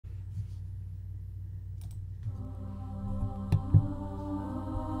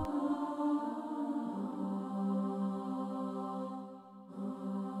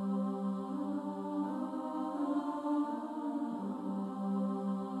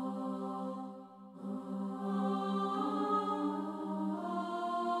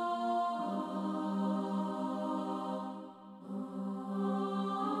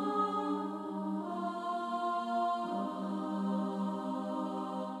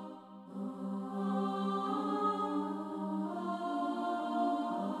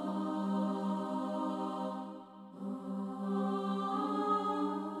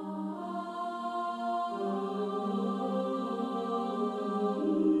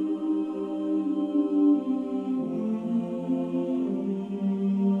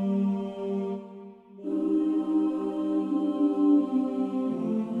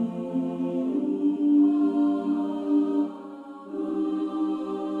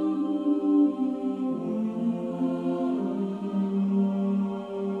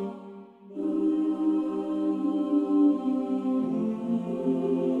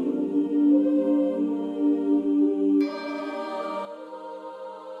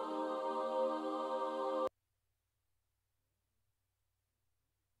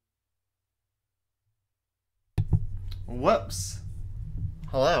Whoops.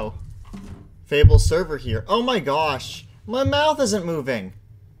 Hello. Fable server here. Oh my gosh. My mouth isn't moving.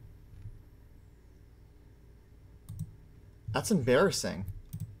 That's embarrassing.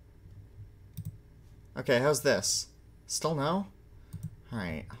 Okay, how's this? Still no?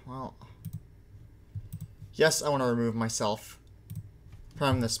 Alright, well. Yes, I want to remove myself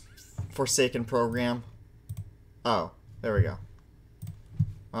from this forsaken program. Oh, there we go.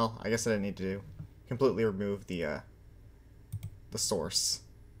 Well, I guess I didn't need to completely remove the source.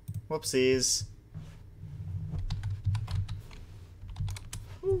 Whoopsies.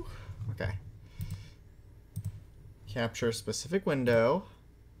 Whew. Okay. Capture a specific window.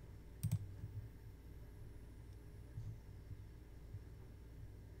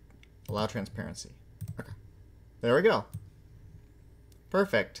 Allow transparency. Okay. There we go.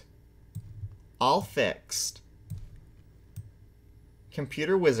 Perfect. All fixed.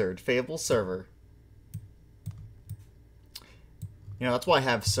 Computer Wizard, Fable server. You know, that's why I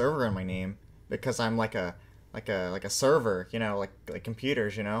have server in my name, because I'm like a server, you know, like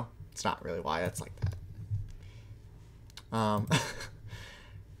computers, you know. It's not really why that's like that.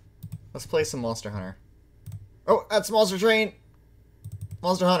 Let's play some Monster Hunter. Oh, that's Monster Train.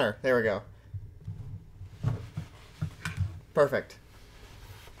 Monster Hunter. There we go. Perfect.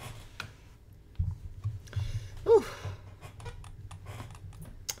 Whew.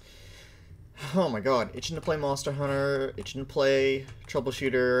 Oh my god, itching to play Monster Hunter, itching to play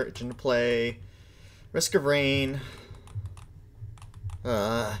Troubleshooter, itching to play Risk of Rain.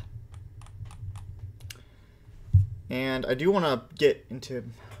 And I do want to get into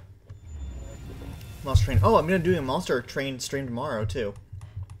Monster Train. Oh, I'm going to do a Monster Train stream tomorrow, too.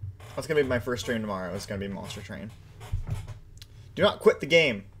 That's going to be my first stream tomorrow. It's going to be Monster Train. Do not quit the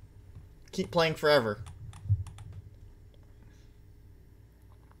game. Keep playing forever.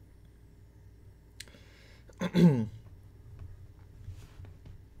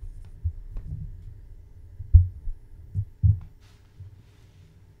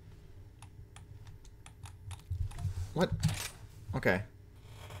 What? Okay.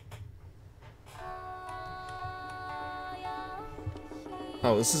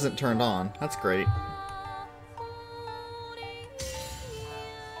 Oh, this isn't turned on. That's great.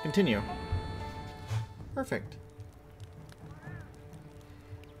 Continue. Perfect.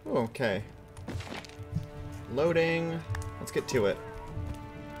 Okay. Loading. Let's get to it.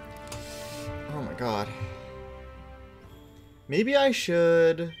 Oh my god. Maybe I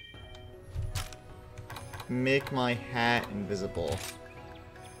should make my hat invisible.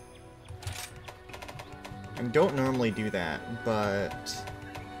 I don't normally do that, but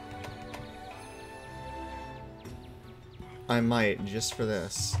I might just for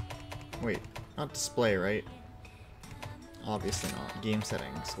this. Wait, not display, right? Obviously not. Game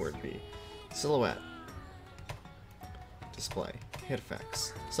settings, where it be. Silhouette. Display. Hit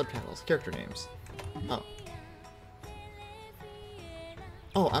effects. Subtitles. Character names. Oh.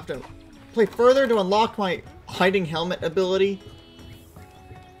 Oh, I have to play further to unlock my hiding helmet ability?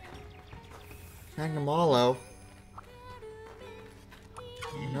 Magnamalo.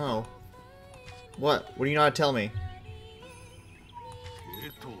 No. What? What do you know how to tell me?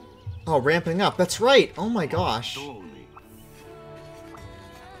 Oh, ramping up. That's right! Oh my gosh.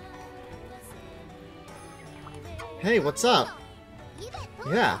 Hey, what's up?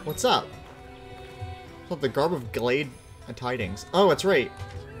 Yeah, what's up? What's up, the garb of Glade tidings? Oh, that's right.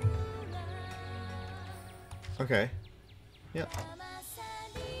 Okay. Yep.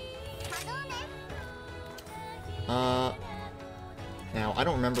 Now, I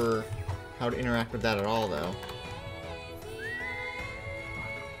don't remember how to interact with that at all, though.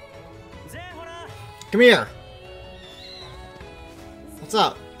 Come here! What's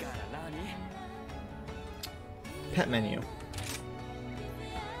up? Pet menu.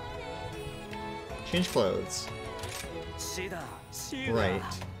 Change clothes. Right.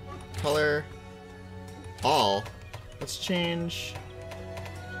 Color. All. Let's change.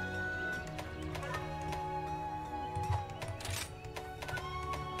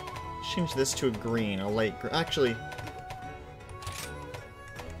 Change this to a green, a light green. Actually,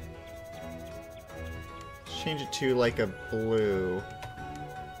 change it to like a blue.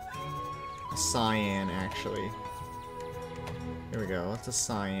 A cyan, actually. Here we go. That's a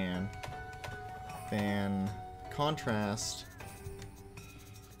cyan. Then contrast.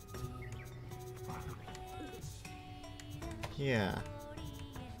 Yeah.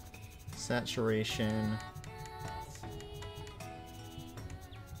 Saturation.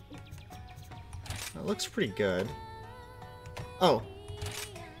 That looks pretty good. Oh.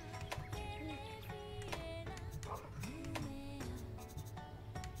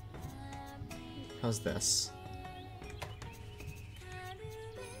 How's this?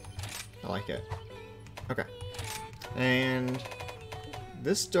 like it. Okay. And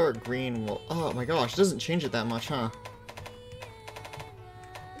this dark green will... Oh my gosh, it doesn't change it that much, huh?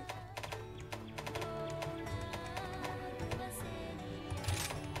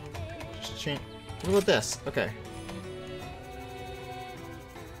 Just change... What about this? Okay.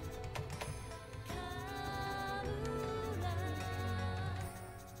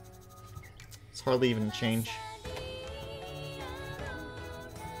 It's hardly even a change.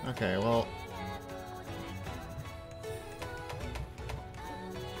 Okay, well...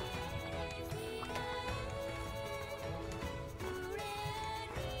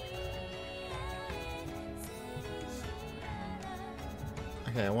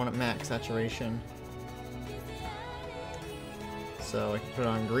 Okay, I want it max saturation. So I can put it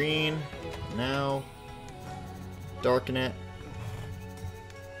on green. Now, darken it.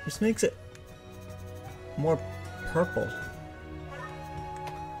 This makes it more purple.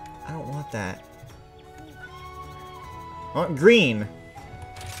 I don't want that. I want green.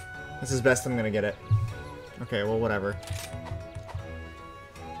 This is best I'm gonna get it. Okay, well, whatever.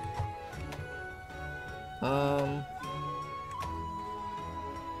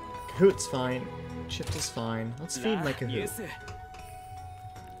 Kahoot's fine. Chipped is fine. Let's feed my Kahoot.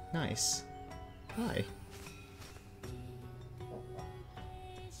 Nice. Hi.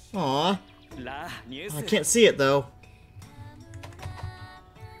 Aww. I can't see it, though.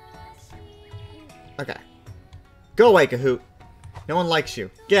 Okay. Go away, Kahoot. No one likes you.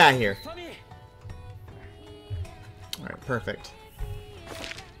 Get out of here. Alright, perfect.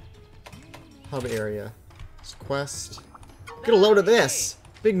 Hub area. Quest. Get a load of this!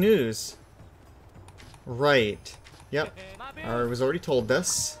 Big news. Right. Yep. I was already told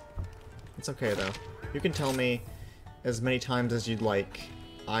this. It's okay, though. You can tell me as many times as you'd like.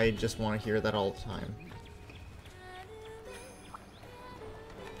 I just want to hear that all the time.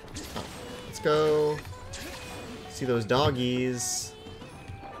 Oh, let's go see those doggies.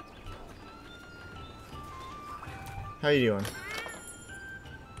 How you doing?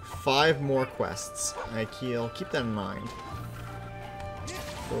 5 more quests. I'll keep that in mind.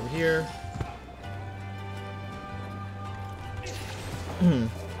 Go over here.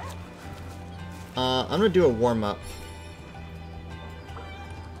 I'm gonna do a warm-up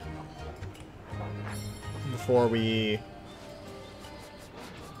before we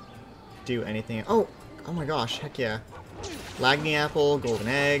do anything. Oh my gosh, heck yeah. Lagny apple, golden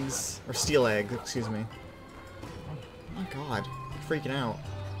eggs, or steel eggs, excuse me. Oh my god, I'm freaking out.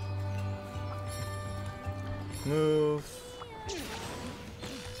 Move.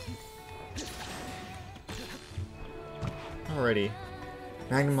 Alrighty.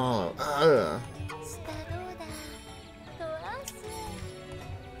 Magnum Hollow. Ugh.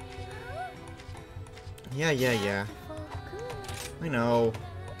 Yeah. I know.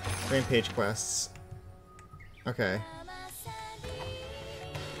 Rampage quests. Okay.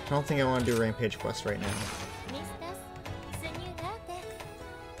 I don't think I want to do a Rampage quest right now.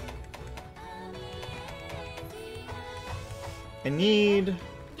 I need...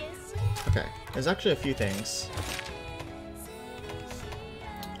 Okay, there's actually a few things.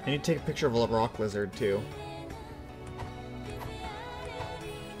 I need to take a picture of a rock lizard, too.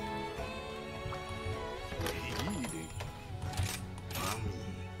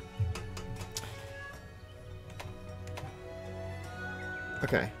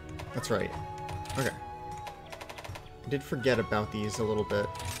 Okay, that's right. Okay. I did forget about these a little bit.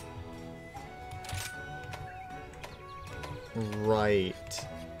 Right.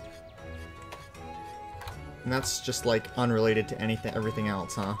 And that's just like unrelated to everything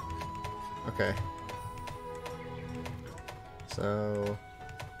else, huh? Okay. So,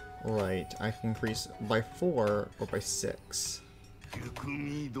 right, I can increase by 4 or by 6.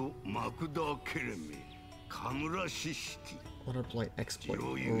 Water Blight exploit.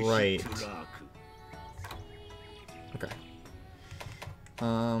 Right. Okay.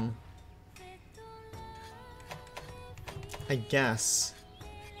 I guess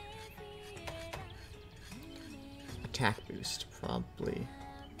attack boost, probably.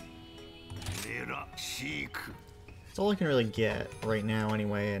 It's all I can really get right now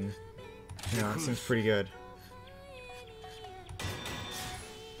anyway, and you know, it seems pretty good.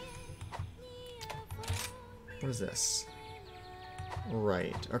 What is this?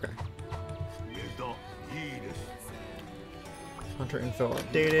 Right, okay. Hunter info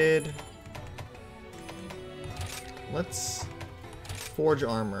updated. Let's forge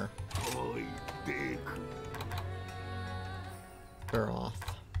armor. They're off.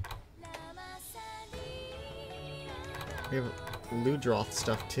 We have Ludroth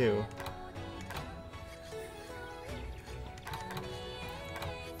stuff too.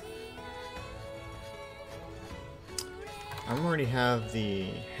 I already have the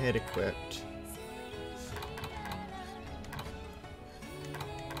head equipped.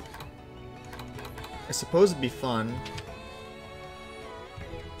 I suppose it'd be fun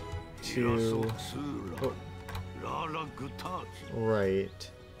to... Oh.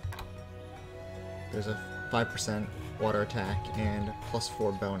 Right. There's a 5% water attack and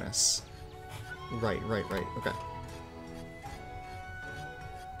 +4 bonus. Right. Okay. Okay.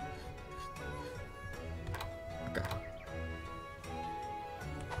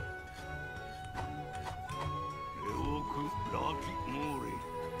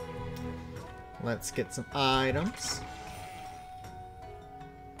 Let's get some items.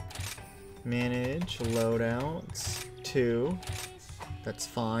 Manage loadouts. 2. That's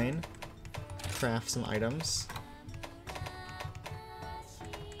fine. Craft some items.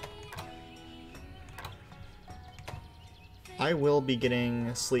 I will be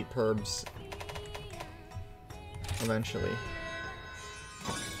getting sleep herbs eventually.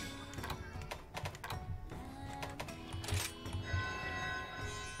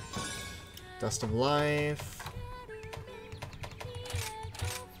 Dust of Life.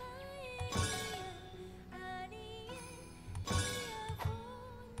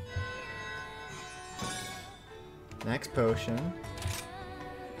 Next potion.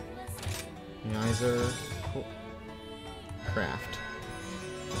 Geyser. Oh. Craft.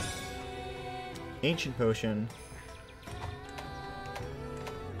 Ancient potion.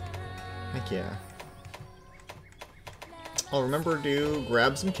 Heck yeah. I'll remember to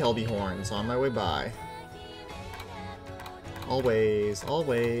grab some Kelby horns on my way by. Always,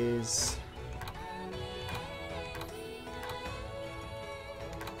 always.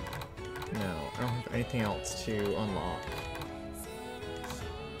 No, I don't have anything else to unlock.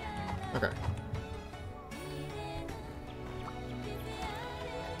 Okay.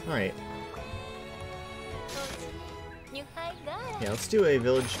 Alright. Yeah, let's do a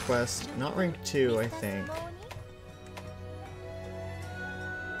village quest. Not rank 2, I think.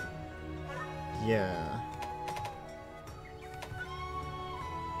 Yeah.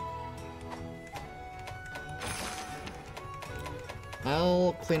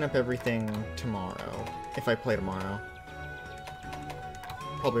 I'll clean up everything tomorrow. If I play tomorrow.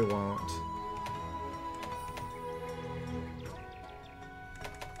 Probably won't.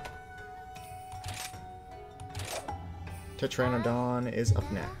 Tetranodon is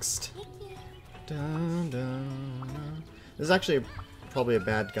up next. Dun, dun, dun. This is actually probably a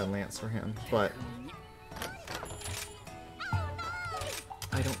bad gun lance for him, but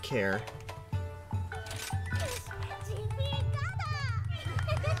I don't care.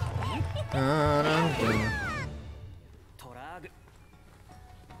 Dun, dun, dun.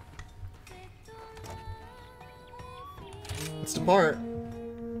 Let's depart.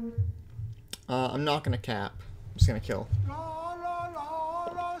 I'm not gonna cap. I'm just gonna kill.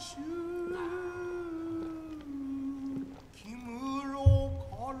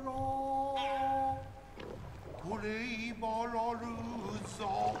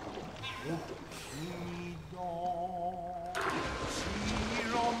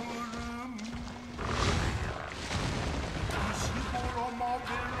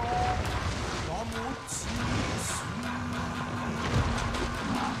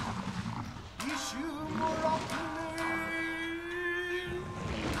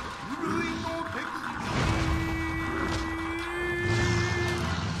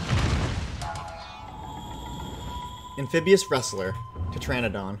 Amphibious Wrestler,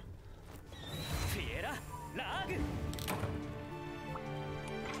 Tetranodon.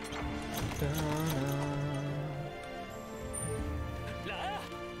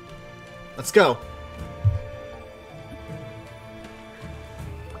 Let's go.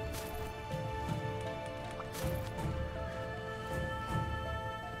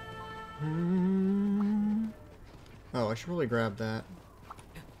 Oh, I should really grab that.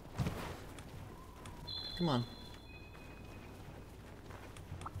 Come on.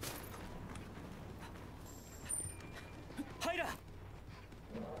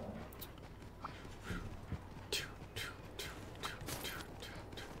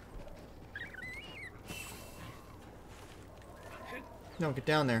 No, get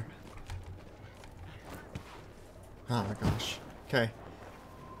down there. Oh my gosh. Okay.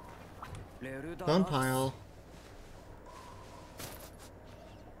 Bone pile.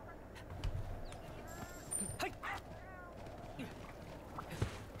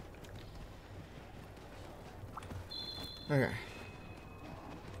 Okay.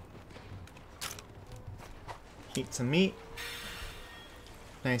 Eat some meat.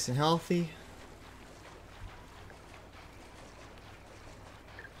 Nice and healthy.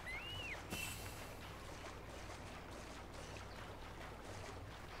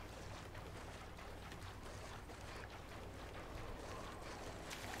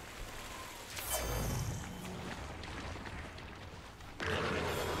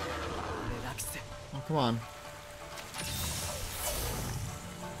 Come on.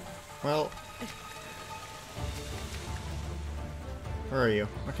 Well. Where are you?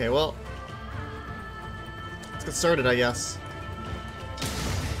 Okay, well. Let's get started, I guess.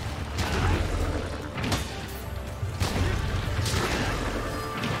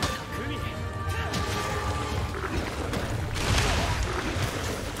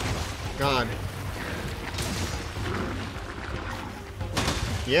 God.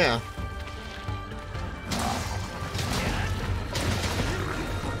 Yeah.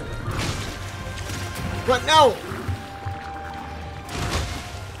 What? No!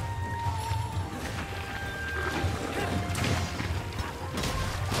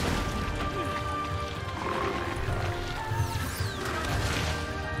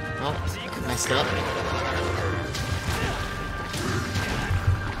 Well, messed up.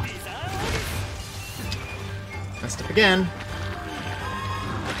 Messed up again.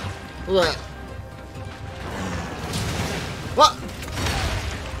 Ugh. What?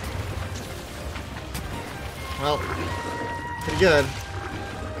 Well, pretty good.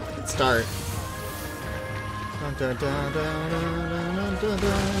 Good start. Dun, dun, dun, dun, dun, dun, dun,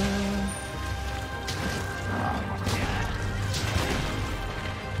 dun.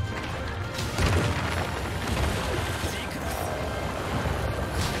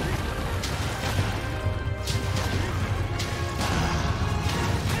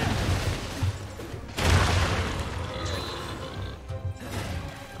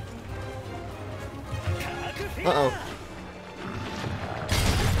 Uh-oh.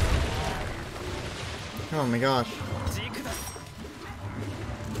 Oh my gosh.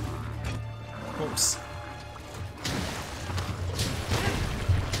 Oops.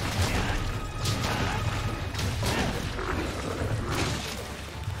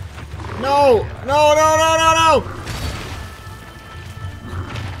 No! No, no, no, no, no!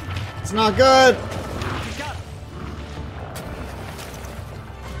 It's not good!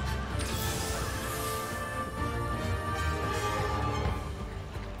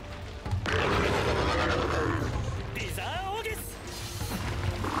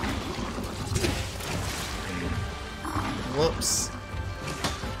 Whoops.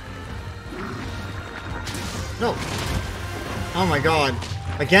 No. Oh my god.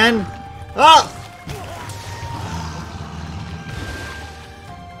 Again? Ah!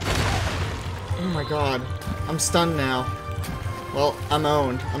 Oh my god. I'm stunned now. Well, I'm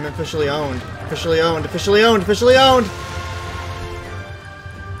owned. I'm officially owned. Officially owned. Officially owned. Officially owned!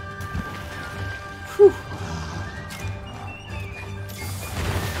 Whew.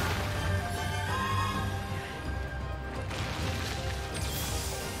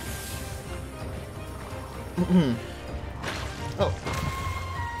 Oh.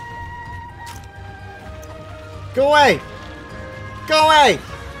 Go away! Go away!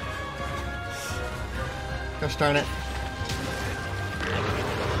 Gosh darn it.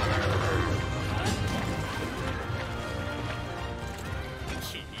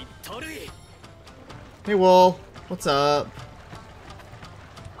 Hey, Wool. What's up?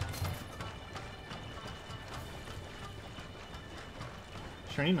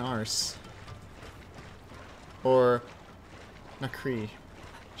 Shiny Nars. Or Nakri.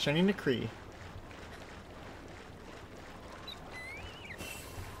 Shiny Nakri.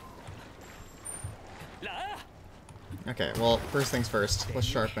 Okay, well, first things first. Let's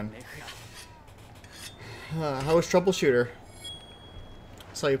sharpen. How was Troubleshooter?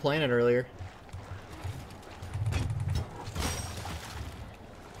 Saw you playing it earlier.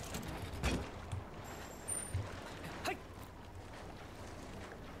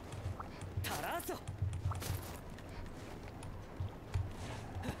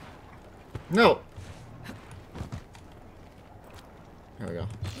 No! There we go.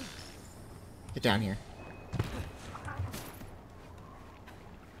 Get down here.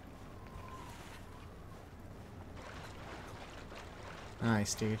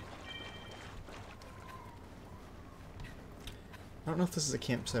 Nice, dude. I don't know if this is a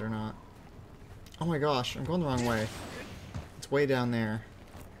campsite or not. Oh my gosh, I'm going the wrong way. It's way down there.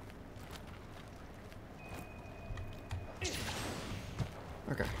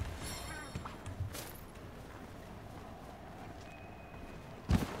 Okay.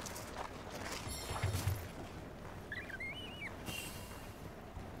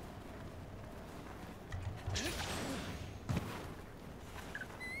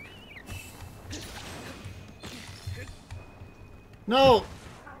 No!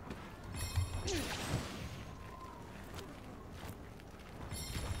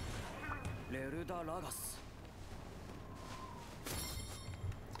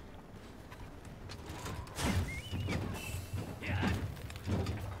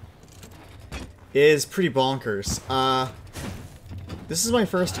 is pretty bonkers. This is my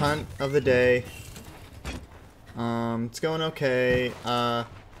first hunt of the day. It's going okay. I'm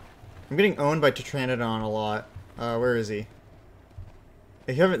getting owned by Tetranytodon a lot. Where is he?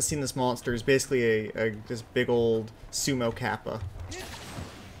 If you haven't seen this monster, he's basically this big old sumo kappa.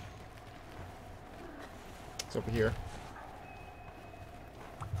 It's over here.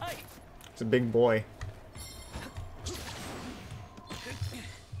 It's a big boy.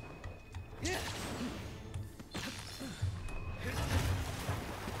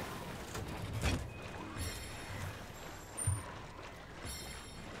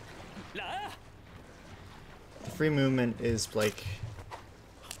 Free movement is like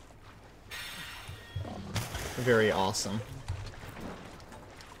very awesome.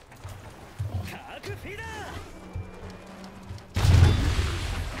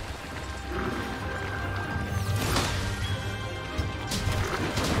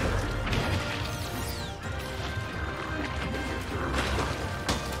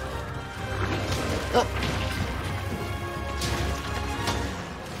 Oh.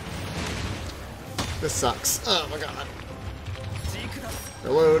 This sucks. Oh my god.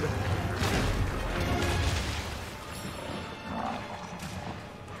 Reload.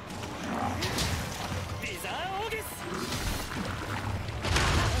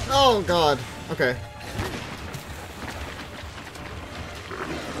 Oh god. Okay.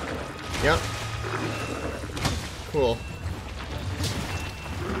 Yep. Cool.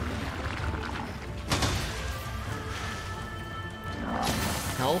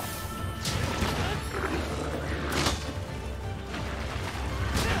 Health.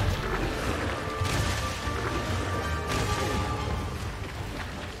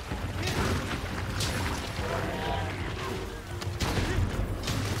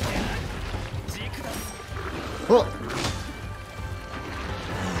 Oh.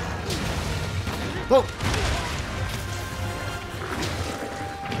 Oh.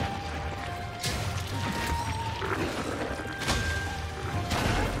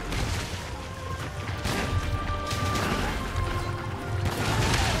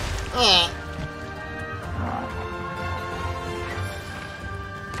 Ah.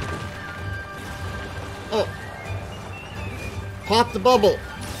 Oh. Pop the bubble.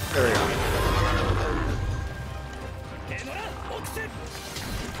 There we go.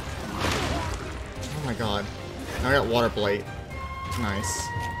 Oh my god. Now I got water blight. Nice.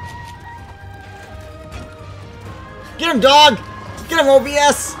 Get him, dog! Get him,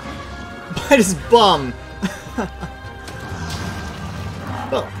 OBS! Bite his bum!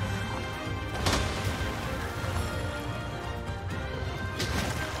 Oh.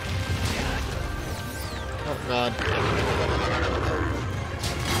 Oh god.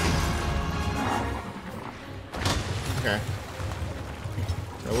 Okay.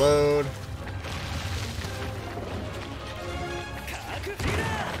 Reload.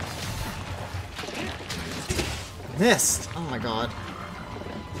 Missed! Oh my god.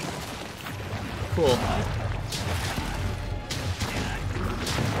 Cool.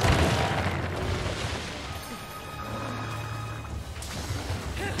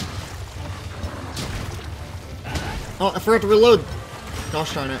 Oh, I forgot to reload!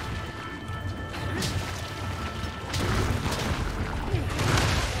 Gosh darn it.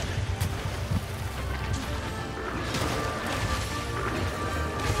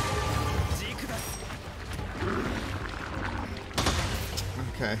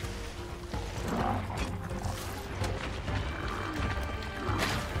 Okay.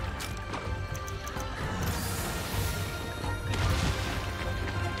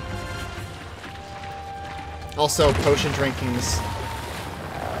 Also, potion drinking's...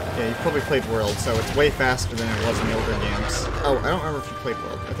 Yeah, you probably played World, so it's way faster than it was in the older games. Oh, I don't remember if you played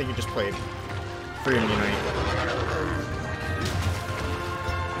World. I think you just played Freedom Unite.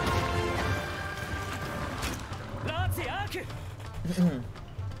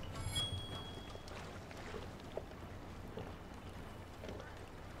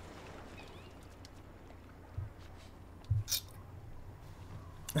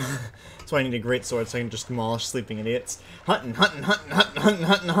 That's why I need a great sword, so I can just demolish sleeping idiots. Hunting, hunting, hunting, hunting, hunting,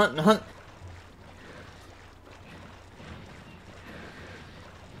 hunting, hunting, hunting.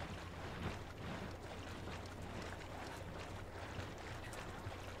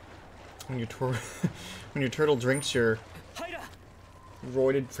 When your turtle drinks your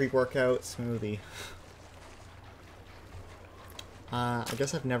roided pre-workout smoothie. I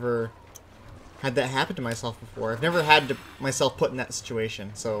guess I've never had that happen to myself before. I've never had myself put in that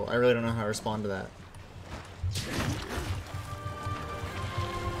situation, so I really don't know how to respond to that.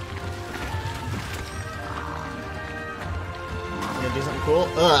 You gonna do something cool?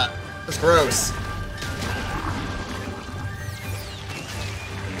 Ugh, that's gross.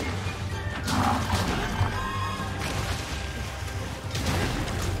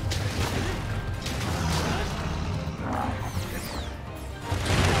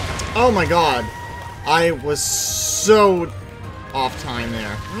 Oh my god. I was so off time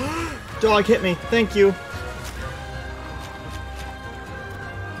there. Dog hit me. Thank you.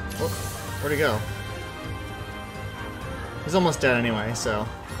 Oh, where'd he go? He's almost dead anyway, so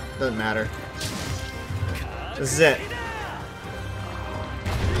doesn't matter. This is it.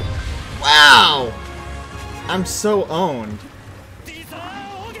 Wow! I'm so owned.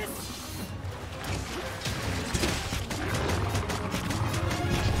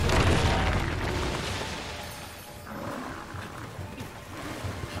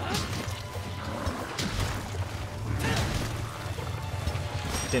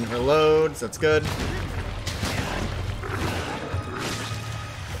 Didn't reload, so that's good.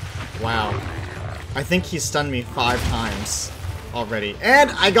 Wow. I think he stunned me 5 times already. And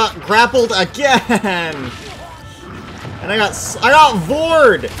I got grappled again! And I got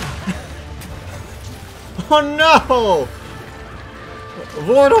Vored! Oh no!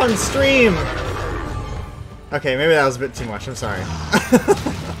 Vored on stream! Okay, maybe that was a bit too much, I'm sorry.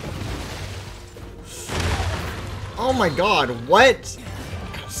 Oh my god, what?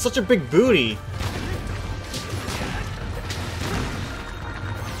 Such a big booty.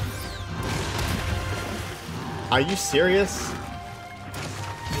 Are you serious?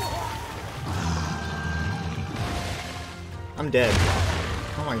 I'm dead.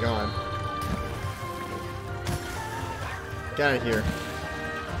 Oh my god. Get out of here.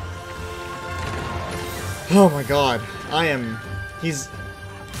 Oh my god. He's...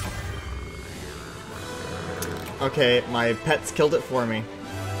 Okay, my pets killed it for me.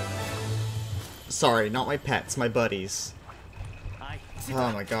 Sorry, not my pets, my buddies.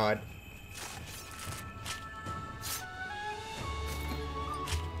 Oh my god.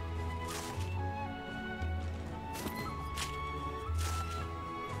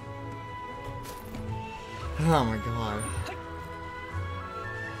 Oh my god.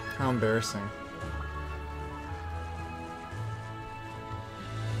 How embarrassing.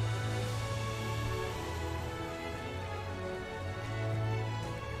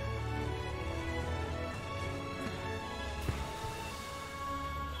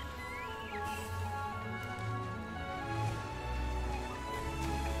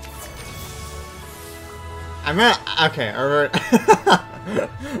 Okay, alright.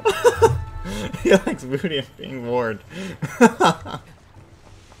 He likes booty of being Vored.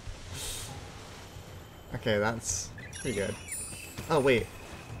 Okay, that's pretty good. Oh, wait.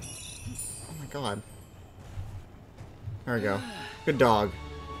 Oh my god. There we go. Good dog.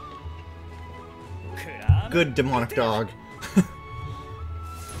 Good demonic dog.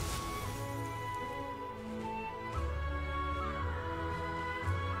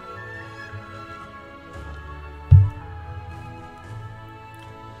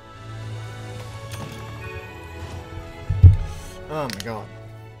 Oh my god.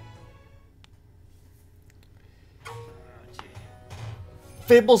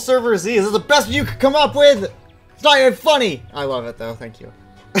 Fable Server Z, is it the best you could come up with? It's not even funny! I love it though, thank you.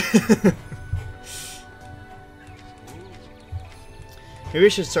 Maybe we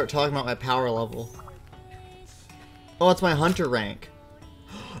should start talking about my power level. Oh, it's my hunter rank.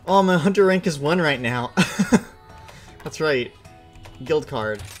 Oh, my hunter rank is 1 right now. That's right. Guild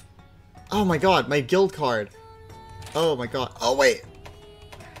card. Oh my god, my guild card. Oh my god. Oh wait.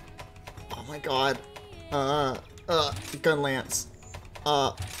 Oh my god. Gun lance.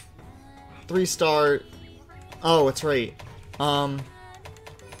 3-star. Oh, it's right.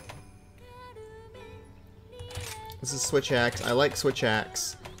 This is switch axe. I like switch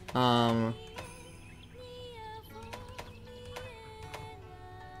axe.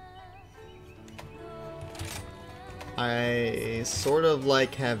 I sort of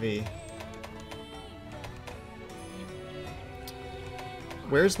like heavy.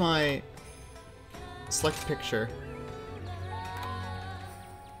 Where's my select picture?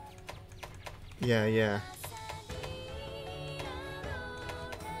 Yeah.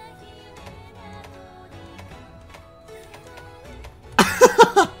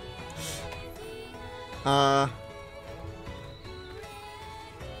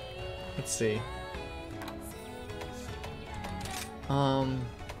 Let's see.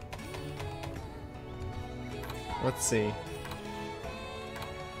 Let's see.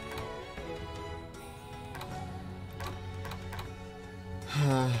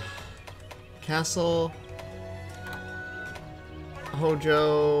 Castle,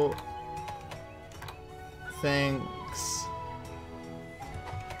 Hojo, thanks.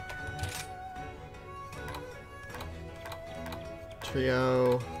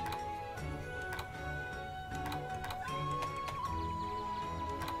 Trio.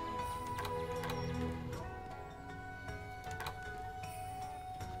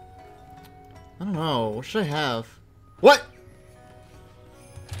 I don't know. What should I have? What?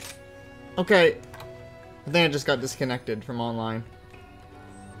 Okay. I think I just got disconnected from online.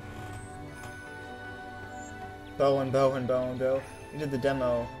 Bow and bow and bow and bow. We did the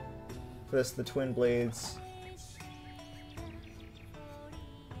demo for this, the Twin Blades.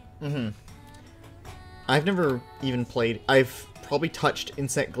 I've never even played. I've probably touched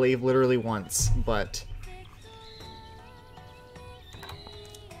Insect Glaive literally once, but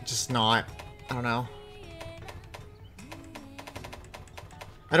just not. I don't know.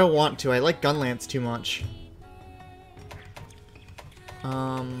 I don't want to. I like Gunlance too much.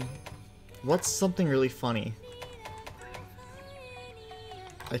 What's something really funny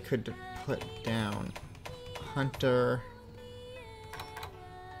I could put down? Hunter,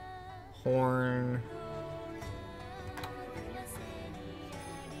 Horn,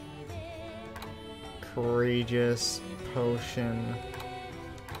 Courageous, Potion.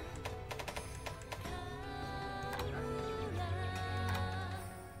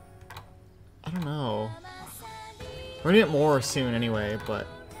 I don't know. We're gonna get more soon anyway, but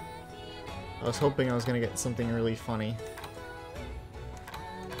I was hoping I was gonna get something really funny.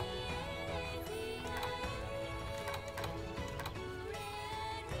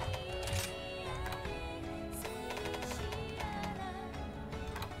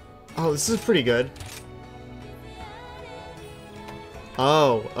 Oh, this is pretty good.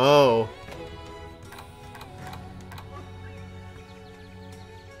 Oh.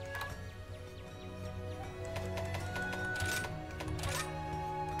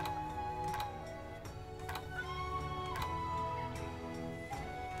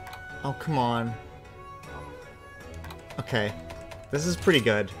 Oh, come on. Okay. This is pretty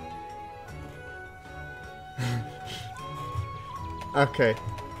good. Okay.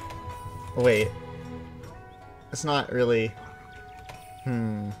 Wait. It's not really...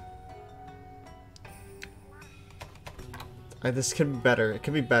 This could be better. It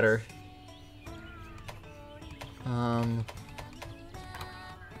could be better.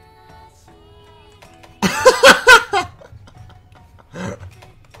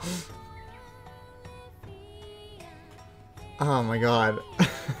 Oh my god.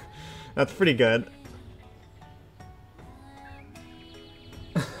 That's pretty good.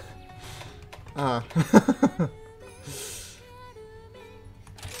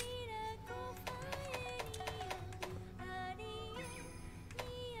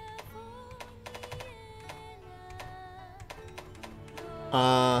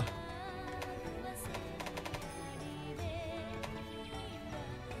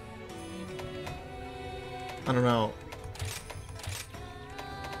 I don't know.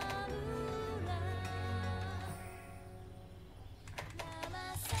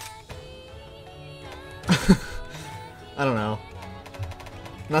 I don't know.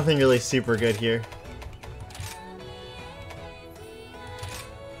 Nothing really super good here.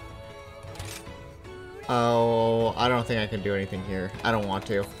 Oh, I don't think I can do anything here. I don't want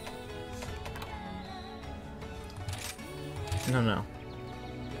to. No.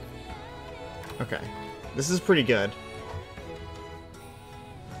 Okay. This is pretty good.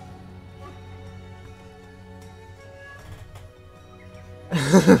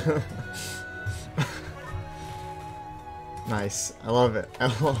 Nice. I love it. I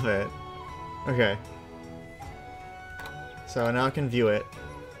love it. Okay. So now I can view it.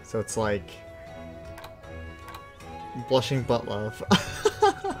 So it's like... Blushing butt love.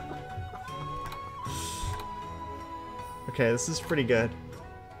 Okay, this is pretty good.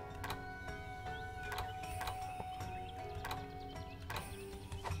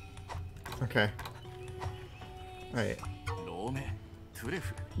 Okay. Alright.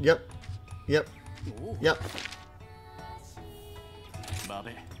 Yep.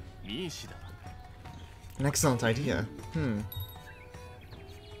 An excellent idea.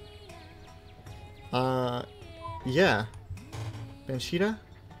 Yeah. Benshida?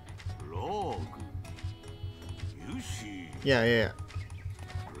 Yeah.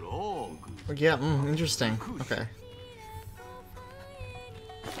 Yeah, interesting. Okay.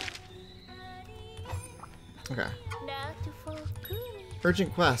 Okay.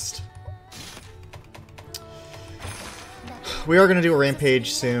 Urgent quest. We are gonna do a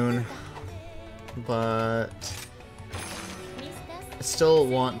rampage soon, but I still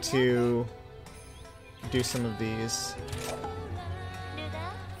want to do some of these.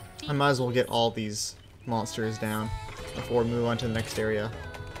 I might as well get all these monsters down before we move on to the next area.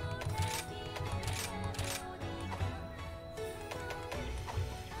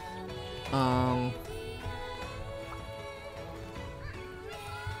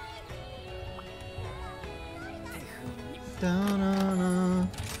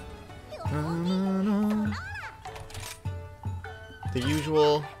 the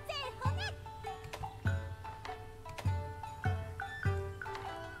usual.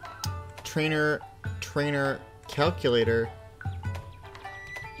 Trainer, calculator.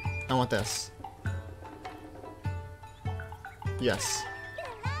 I want this. Yes.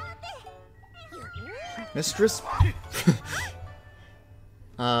 Mistress?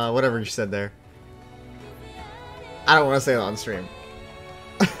 Whatever you said there. I don't want to say it on stream.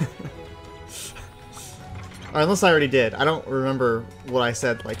 Or unless I already did. I don't remember what I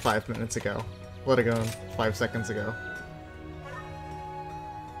said like 5 minutes ago. Let it go 5 seconds ago.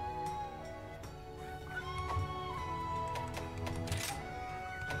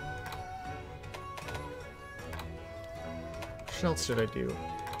 What else did I do?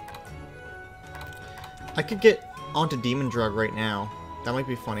 I could get onto Demon Drug right now. That might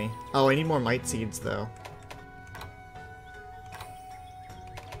be funny. Oh, I need more Might Seeds though.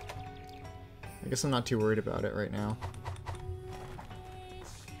 I guess I'm not too worried about it right now.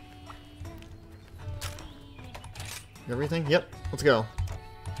 Everything? Yep. Let's go.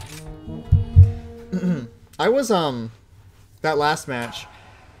 I was, that last the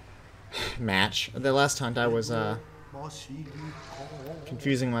last hunt I was,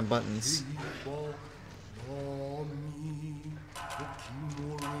 confusing my buttons.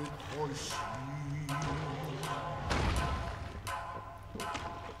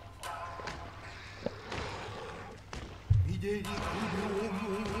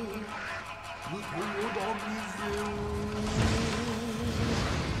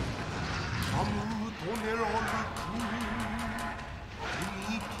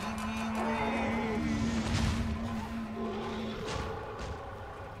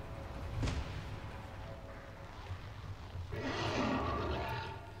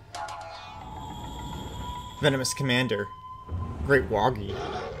 Venomous Commander. Great Woggy.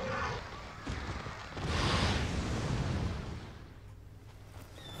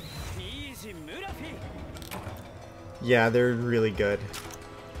 Yeah, they're really good.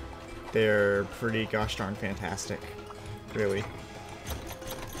 They're pretty gosh darn fantastic. Really.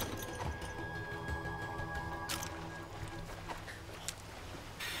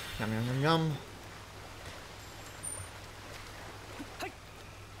 Yum yum yum yum.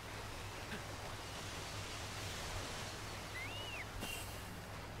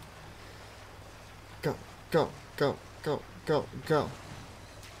 Go, go, go, go, go, go.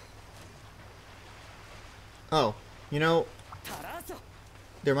 Oh, you know,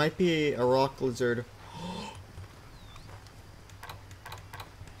 there might be a rock lizard.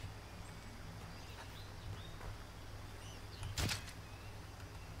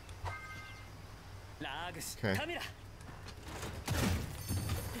 Okay.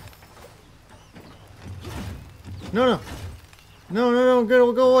 No, no. No, no,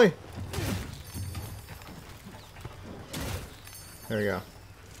 no, go away. There we go.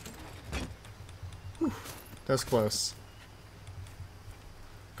 Whew. That was close.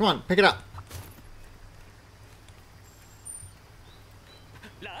 Come on, pick it up.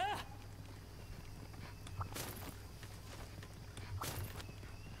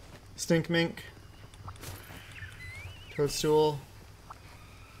 Stink Mink. Toadstool.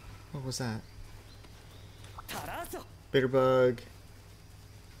 What was that? Bitterbug.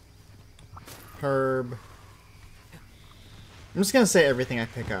 Herb. I'm just gonna say everything I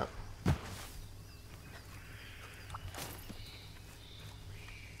pick up.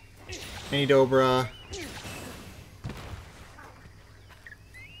 Dobra.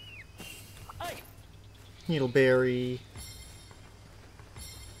 Needleberry.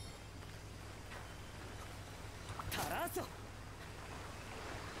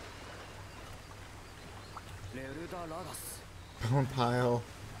 Bone pile.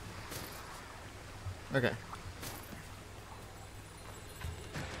 Okay.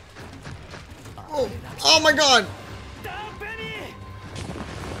 Oh! Oh my god!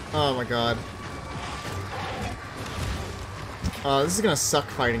 Oh my god. This is gonna suck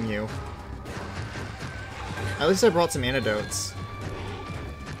fighting you. At least I brought some antidotes.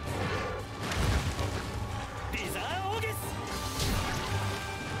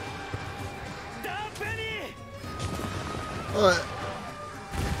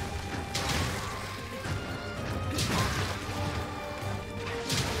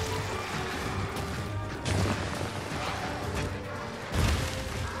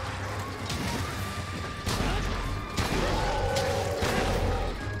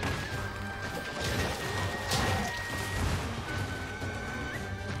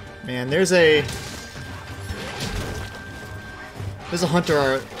 Man, there's a hunter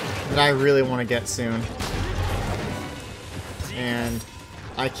art that I really want to get soon. And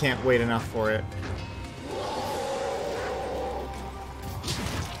I can't wait enough for it.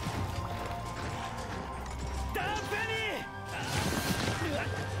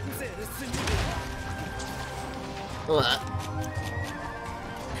 Ugh.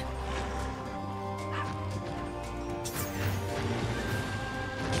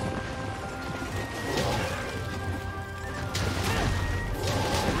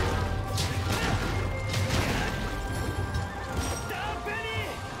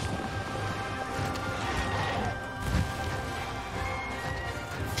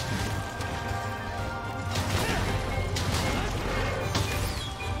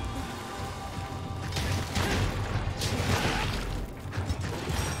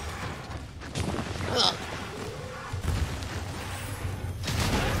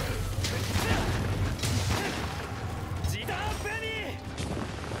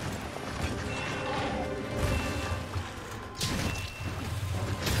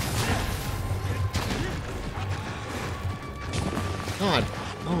 God.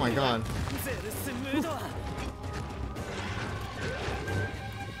 Oh my god.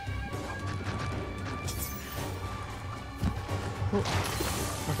 Oh.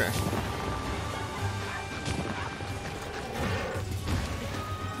 Okay.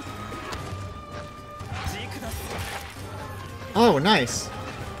 Oh, nice.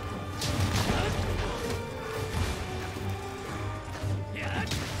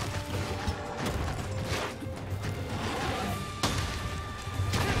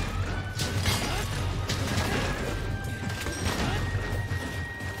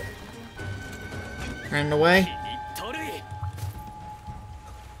 Ran away.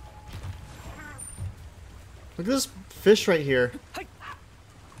 Look at this fish right here.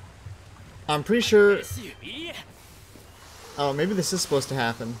 I'm pretty sure... Oh, maybe this is supposed to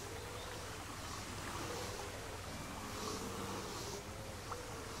happen.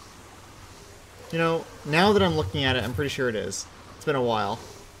 You know, now that I'm looking at it, I'm pretty sure it is. It's been a while.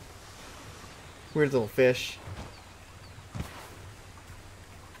 Weird little fish.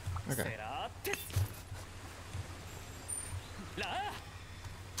 Okay.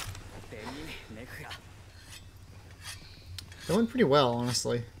 That went pretty well,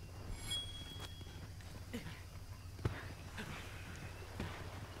 honestly.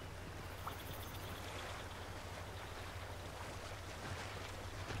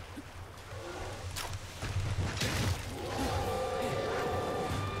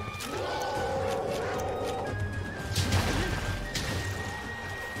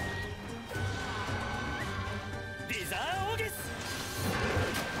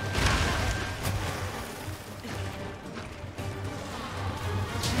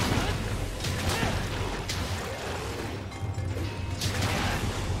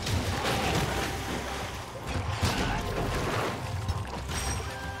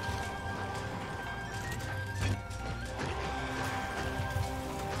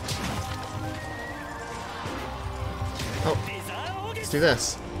 Let's do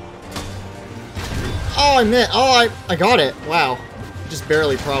this. Oh, I missed. Oh, I got it. Wow. Just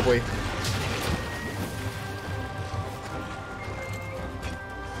barely, probably.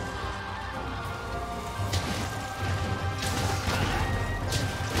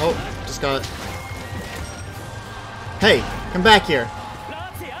 Oh, just got it. Hey, come back here.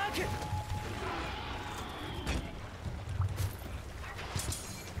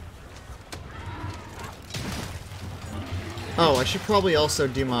 Oh, I should probably also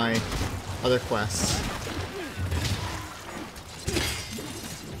do my other quests.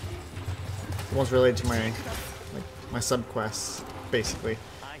 The ones related to my sub quests, basically.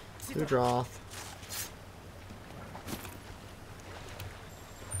 Blue Droth.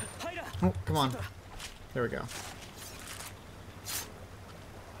 Oh, come on. There we go.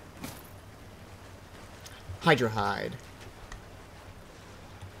 Hydra Hide.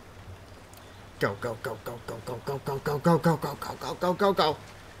 Go, go, go, go, go, go, go, go, go, go, go, go, go, go, go, go, go.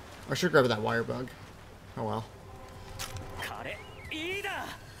 I should grab that wire bug. Oh well.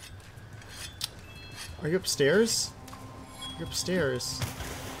 Are you upstairs? You're upstairs.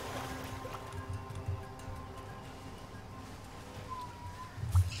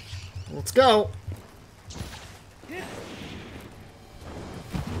 Let's go.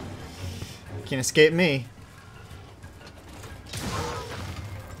 Can't escape me.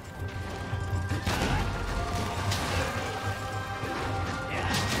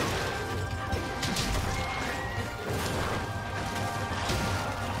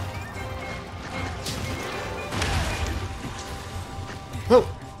 Oh!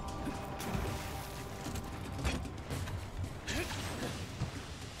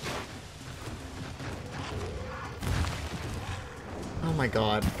 Oh my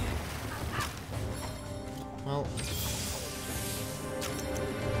god. Well.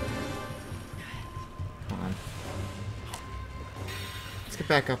 Come on. Let's get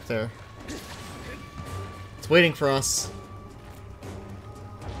back up there. It's waiting for us.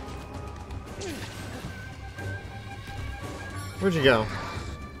 Where'd you go?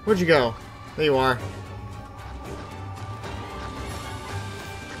 Where'd you go? There you are.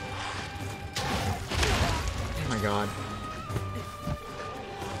 Oh my god.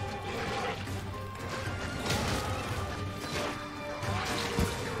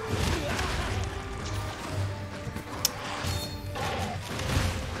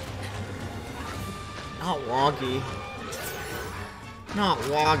 Not Woggy. Not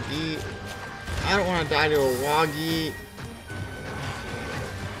Woggy. I don't want to die to a Woggy.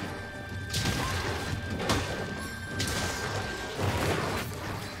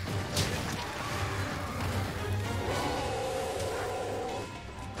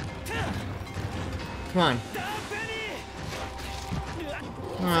 Come on.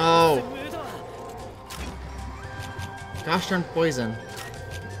 No. Gosh darn poison.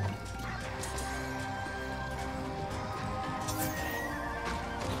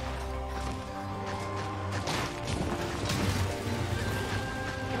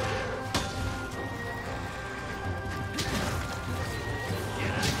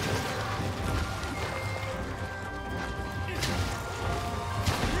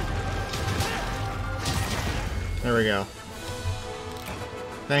 There we go.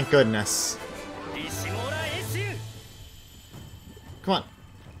 Thank goodness. Come on.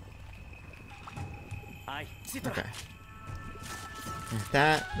 Okay.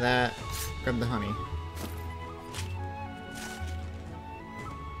 That. Grab the honey.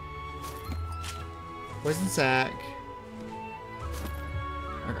 Poison sack.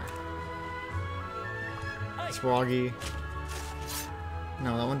 Okay. Swoggy.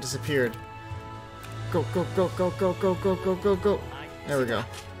 No, that one disappeared. Go, go, go, go, go, go, go, go, go, go. There we go.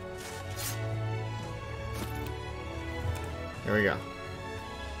 There we go.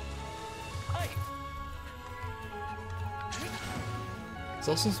 There's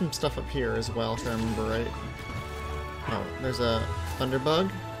also some stuff up here as well, if I remember right. Oh, there's a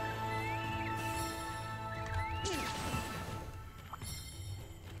thunderbug.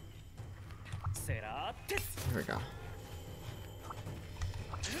 There we go.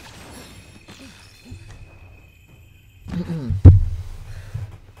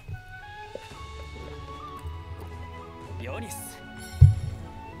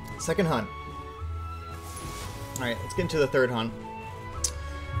 Second hunt. Alright, let's get into the third hunt.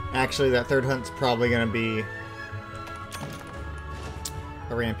 Actually, that third hunt's probably going to be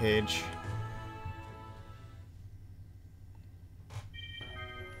a rampage.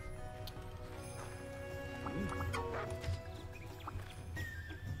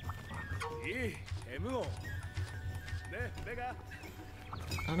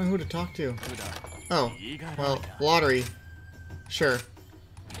 I don't know who to talk to. Oh, well, lottery. Sure.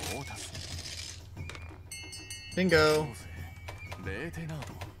 Bingo.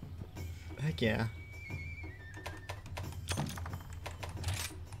 Heck yeah.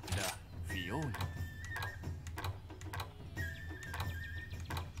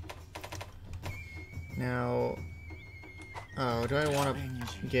 Now, oh, do I want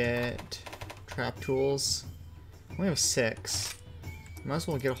to get trap tools? I only have 6. Might as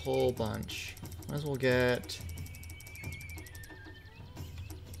well get a whole bunch. Might as well get...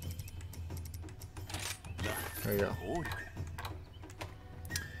 There you go.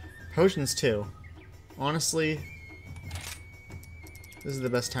 Potions too. Honestly, this is the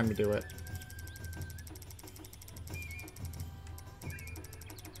best time to do it.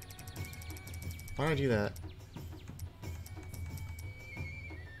 Why did I do that?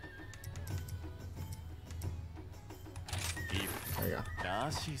 There you go.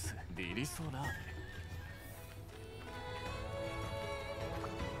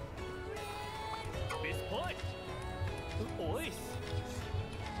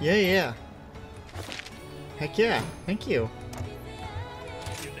 Yeah, yeah. Heck yeah. Thank you.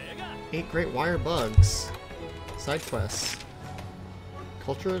 8 great wire bugs. Side quests.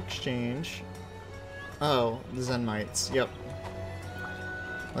 Cultural exchange. Oh, the Zenmites. Yep.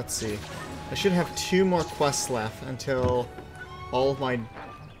 Let's see. I should have 2 more quests left until all of my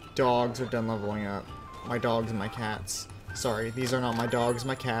dogs are done leveling up. My dogs and my cats. Sorry, these are not my dogs,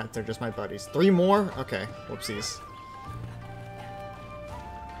 my cats. They're just my buddies. 3 more? Okay. Whoopsies.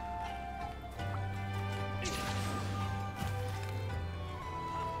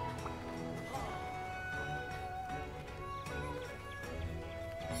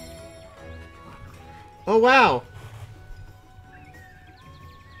 Oh, wow!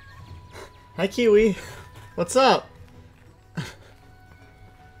 Hi, Kiwi. What's up?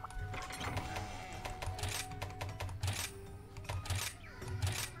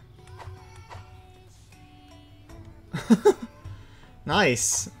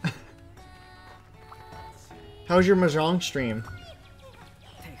 Nice. How was your Mahjong stream?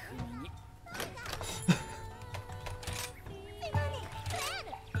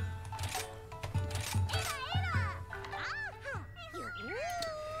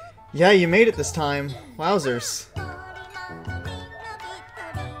 Yeah, you made it this time. Wowzers.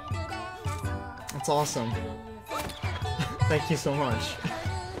 That's awesome. Thank you so much.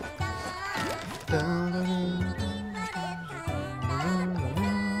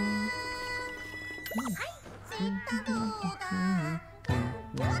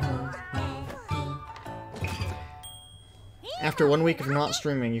 After 1 week of not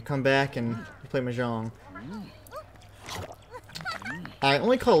streaming, you come back and you play Mahjong. I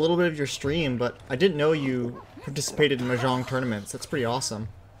only caught a little bit of your stream, but I didn't know you participated in Mahjong tournaments. That's pretty awesome.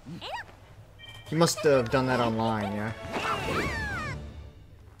 You must have done that online, yeah?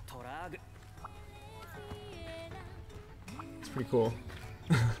 It's pretty cool.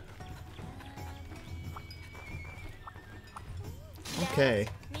 Okay.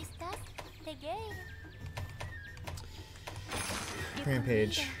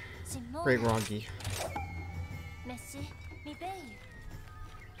 Rampage. Great Rogi.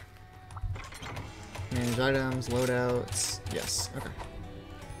 Manage items, loadouts. Yes, okay.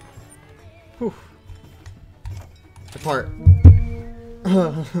 Whew. Depart.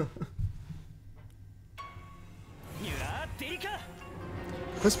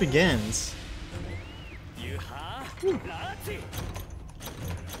 Quest begins.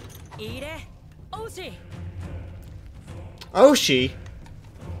 Oshi?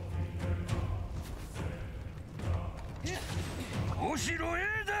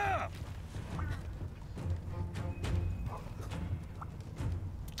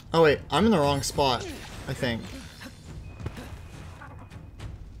 Oh wait, I'm in the wrong spot, I think.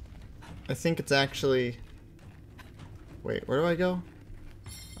 I think it's actually... Wait, where do I go?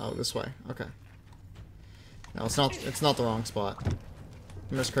 Oh, this way. Okay. No, it's not the wrong spot.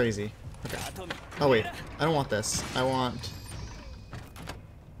 I'm just crazy. Okay. Oh wait, I don't want this. I want...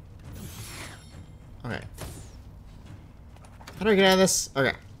 Okay. How do I get out of this?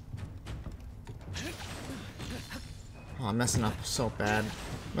 Okay. Oh, I'm messing up so bad.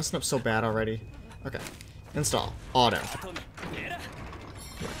 Messing up so bad already. Okay. Install. Auto.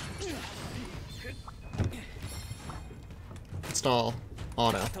 Install.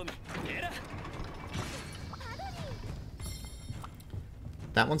 Auto.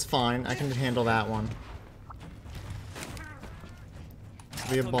 That one's fine. I can handle that one. This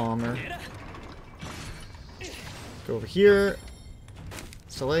will be a bomber. Go over here.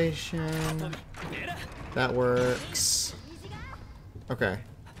 Installation. That works. Okay.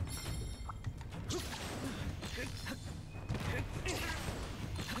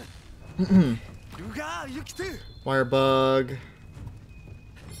 Wire bug.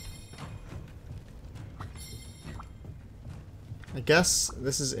 I guess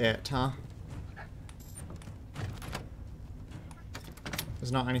this is it, huh?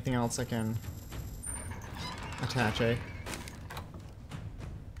 There's not anything else I can attach, eh?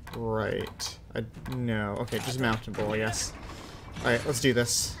 Right. No. Okay, just mountable, I guess. Alright, let's do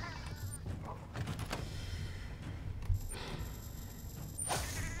this.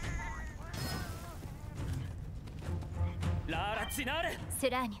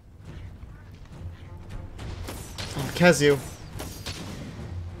 Oh, Kazu.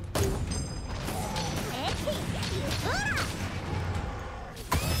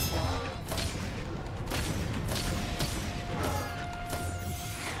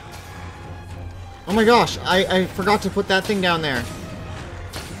 Oh my gosh, I forgot to put that thing down there.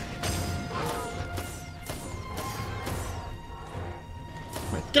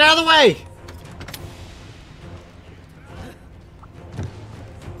 Get out of the way!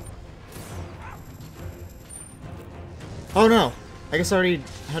 Oh no, I guess I already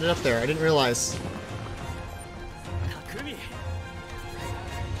had it up there. I didn't realize.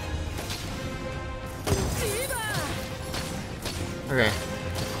 Okay.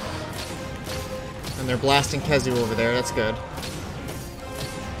 And they're blasting Kezu over there, that's good.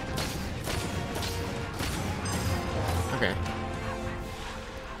 Okay.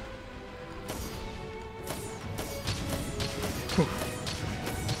 Whew.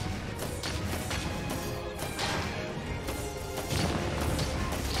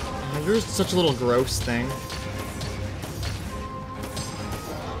 Oh, you're such a little gross thing.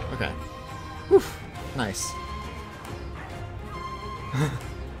 Okay. Whew. Nice.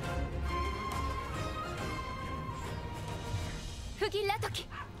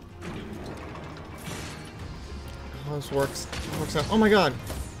 Oh, this works out. Oh my god.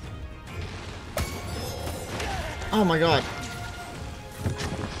 Oh my god.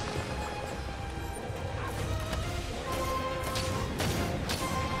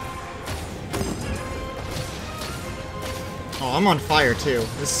 Oh, I'm on fire too.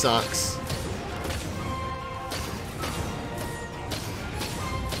 This sucks.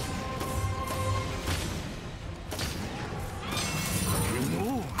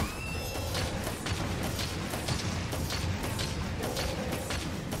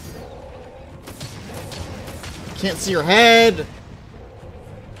 Can't see your head.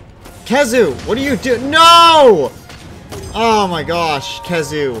 Kezu, what are you doing? No! Oh my gosh,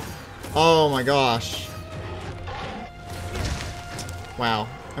 Kezu. Oh my gosh. Wow,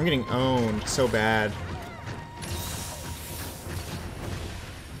 I'm getting owned so bad.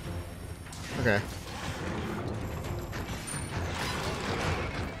 Okay.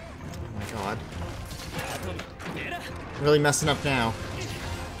 Oh my god. Really messing up now.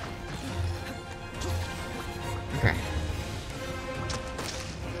 Okay.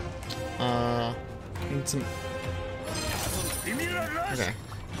 Need some... Okay.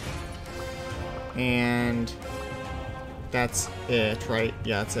 And... that's it, right?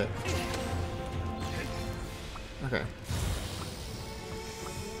 Yeah, that's it. Okay.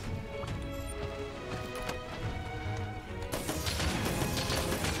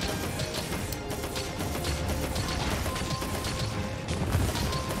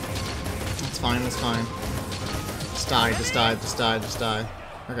 That's fine, that's fine. Just die, just die, just die, just die.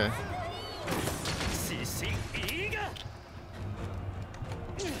 Okay.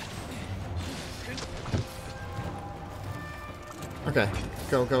 Okay.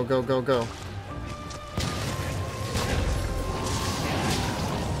 Go, go, go, go, go.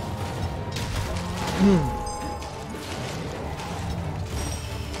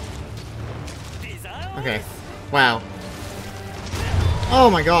 Okay. Wow. Oh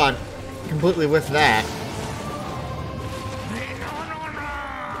my god. Completely whiffed that.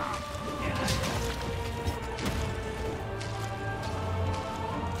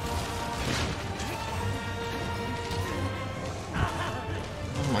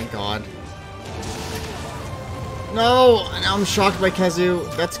 Oh my god. No! Now I'm shocked by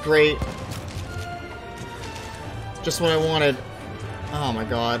Kezu. That's great. Just what I wanted. Oh my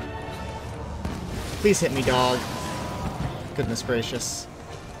god. Please hit me, dog. Goodness gracious.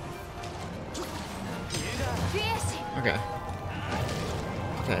 Okay.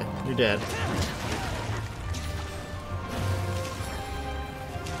 Okay, you're dead.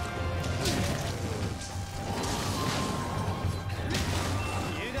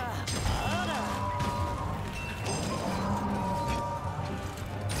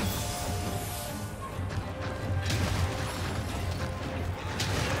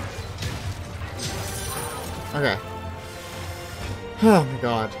 Okay. Oh my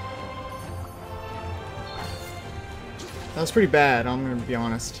god. That was pretty bad, I'm gonna be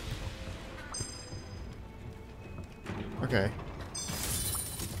honest. Okay.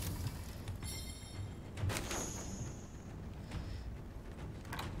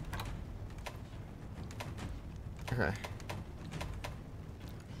 Okay.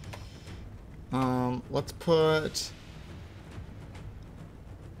 Let's put...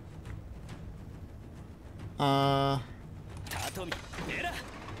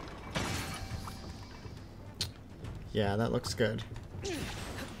 yeah, that looks good. I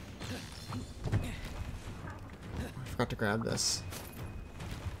forgot to grab this.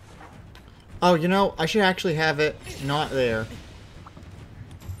 Oh, you know, I should actually have it not there.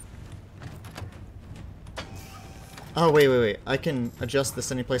 Oh, wait, wait, wait. I can adjust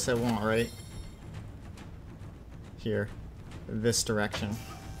this any place I want, right? Here. This direction.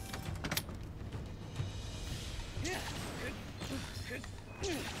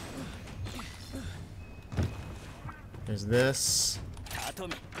 There's this.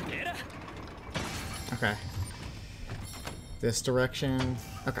 Okay. This direction.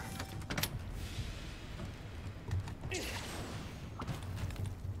 Okay.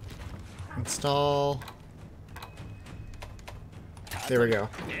 Install. There we go.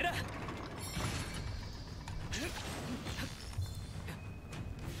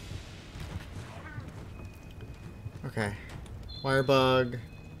 Okay. Wire bug.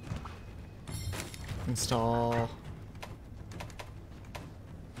 Install.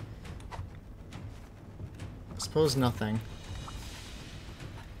 Suppose nothing.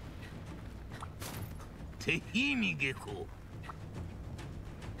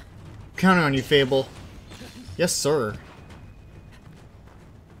 Counting on you, Fable. Yes, sir.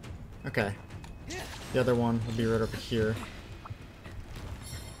 Okay. The other one will be right over here.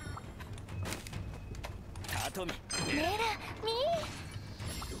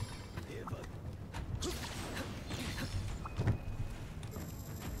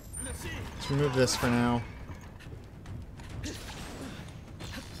 remove this for now.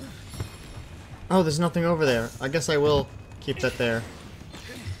 Oh, there's nothing over there. I guess I will keep that there.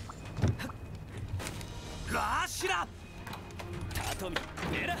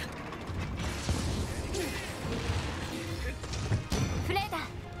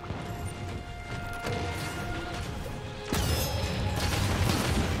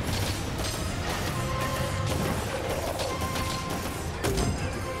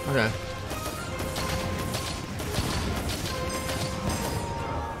 Okay.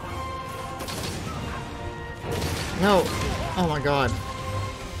 No! Oh my god.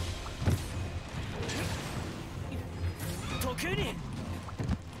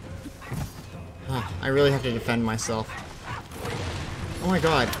 I really have to defend myself. Oh my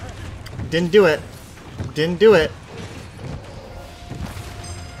god. Didn't do it. Didn't do it.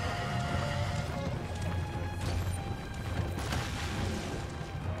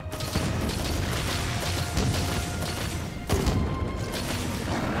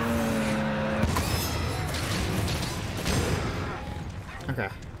 Okay.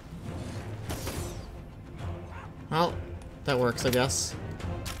 Well, that works, I guess.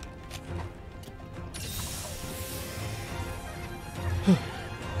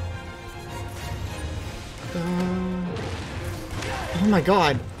 Oh my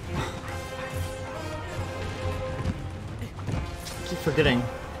god. I keep forgetting.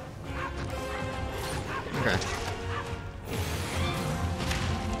 Okay.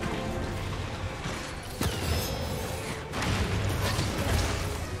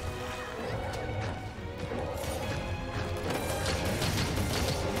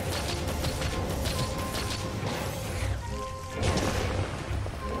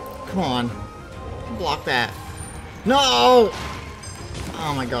 Come on. Block that. No!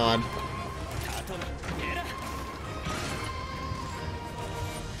 Oh my god.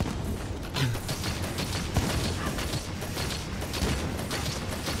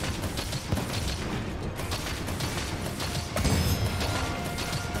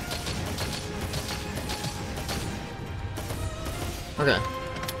 Okay.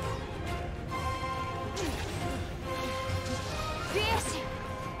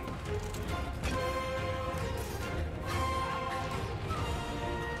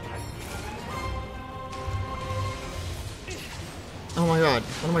 Oh my god,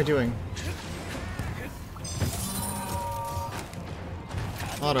 what am I doing?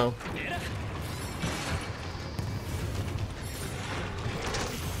 Auto.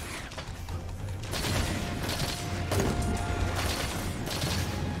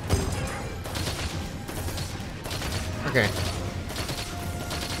 Okay.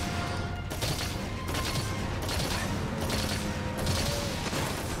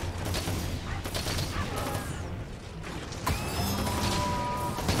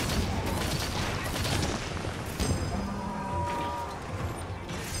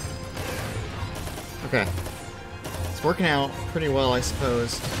 Okay. It's working out pretty well, I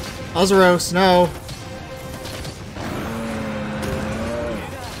suppose. Ozaros, no!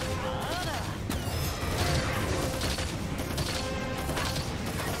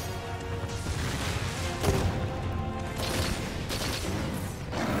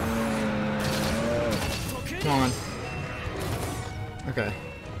 Come on. Okay.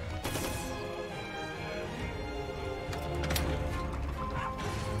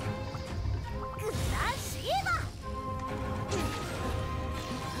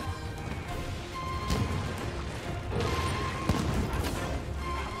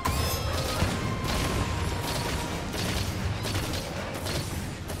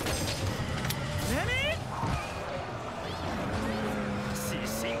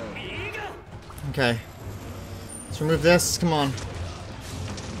 Okay. Let's remove this. Come on.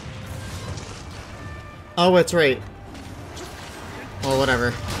 Oh, it's right. Well, whatever.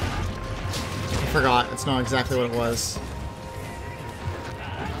 I forgot. It's not exactly what it was.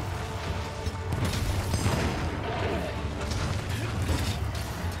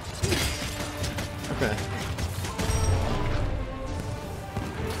 Okay.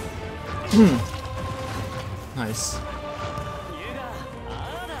 Nice.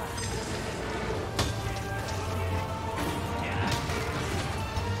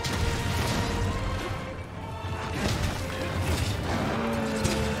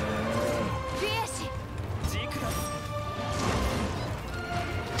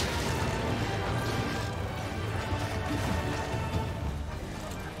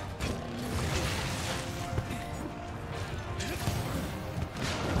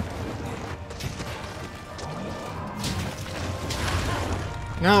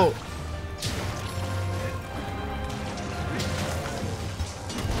 No!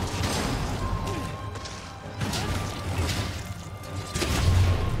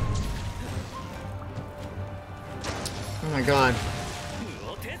 Oh my god.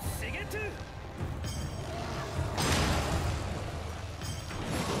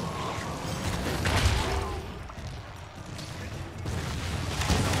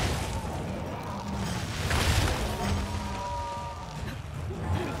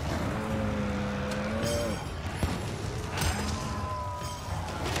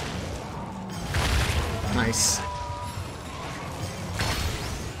 Nice.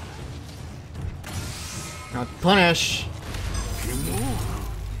 Now punish.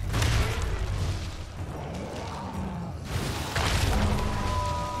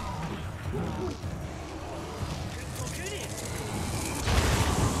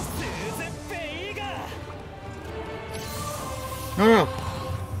 No, no.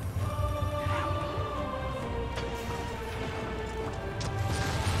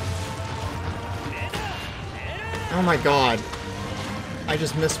 Oh my god. I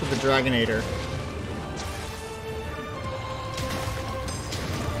just missed with the Dragonator.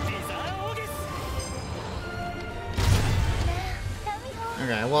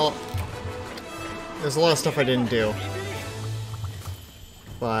 Okay, well, there's a lot of stuff I didn't do.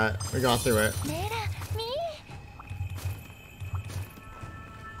 But we got through it.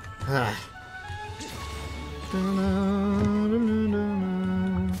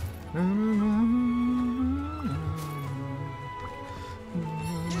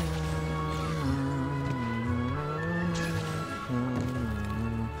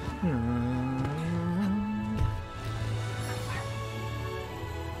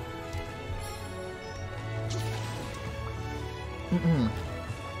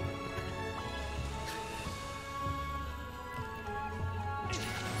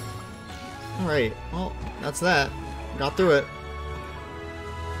 Alright, well, that's that. Got through it.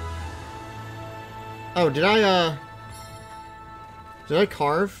 Oh, did I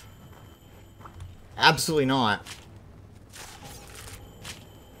carve? Absolutely not.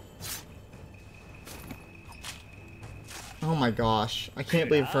 Oh my gosh. I can't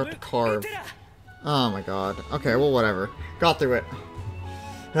believe I forgot to carve. Oh my god. Okay, well, whatever. Got through it.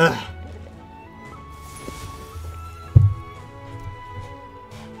 Ugh.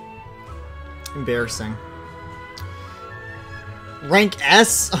 Embarrassing. Rank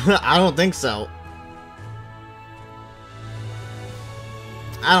S? I don't think so.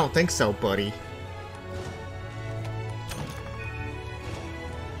 I don't think so, buddy.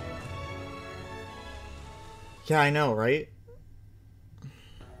 Yeah, I know, right?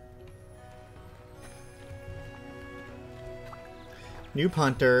 New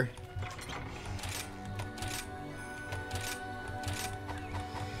punter.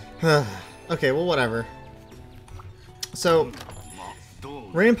 Okay, well, whatever. So,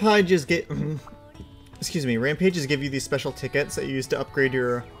 rampages get... excuse me, rampages give you these special tickets that you use to upgrade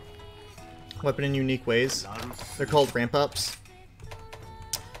your weapon in unique ways. They're called ramp-ups.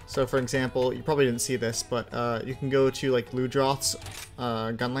 So, for example, you probably didn't see this, but you can go to, like, Ludroth's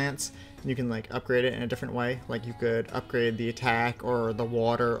gun lance, and you can, like, upgrade it in a different way. Like, you could upgrade the attack or the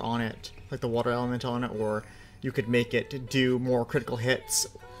water on it, like the water element on it, or you could make it do more critical hits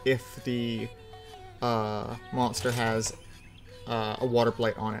if the monster has a water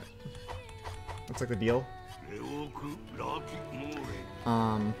blight on it. That's like the deal.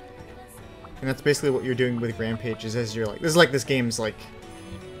 And that's basically what you're doing with rampages. As you're like, this is like this game's like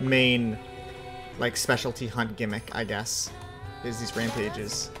main like specialty hunt gimmick, I guess, is these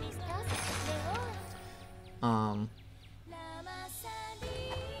rampages.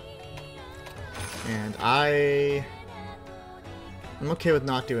 And I'm okay with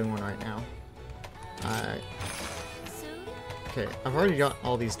not doing one right now. Okay, I've already got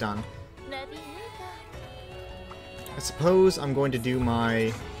all these done. I suppose I'm going to do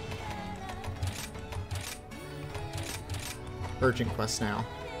my urgent quest now.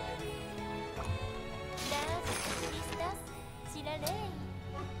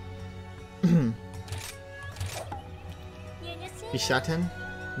 Bishaten?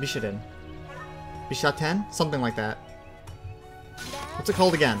 Bishaten. Bishaten? Something like that. What's it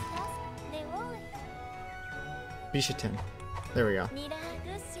called again? Bishaten. There we go.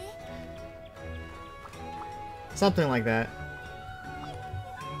 Something like that.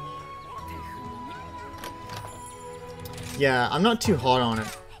 Yeah, I'm not too hot on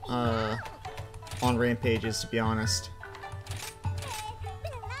it, on rampages, to be honest.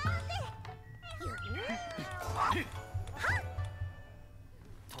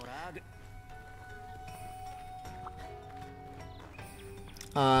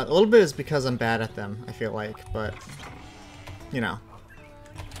 A little bit is because I'm bad at them, I feel like, but, you know.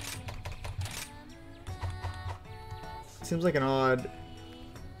 Seems like an odd...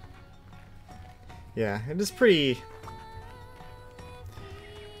 Yeah, it is pretty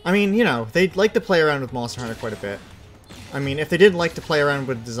I mean, you know, they'd like to play around with Monster Hunter quite a bit. I mean, if they didn't like to play around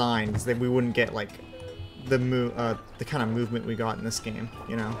with designs, then we wouldn't get, like, the kind of movement we got in this game,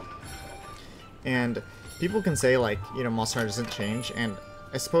 you know? And people can say, like, you know, Monster Hunter doesn't change, and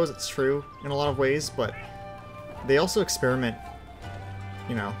I suppose it's true in a lot of ways, but they also experiment,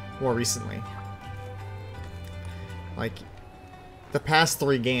 you know, more recently. Like, the past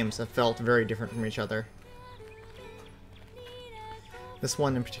 3 games have felt very different from each other. This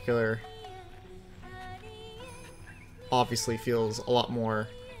one in particular obviously feels a lot more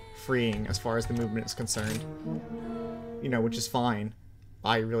freeing as far as the movement is concerned. You know, which is fine.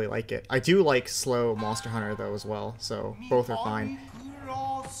 I really like it. I do like slow Monster Hunter though as well, so both are fine.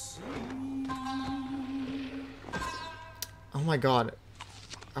 Oh my god.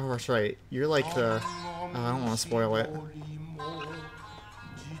 Oh, that's right. You're like the... Oh, I don't want to spoil it.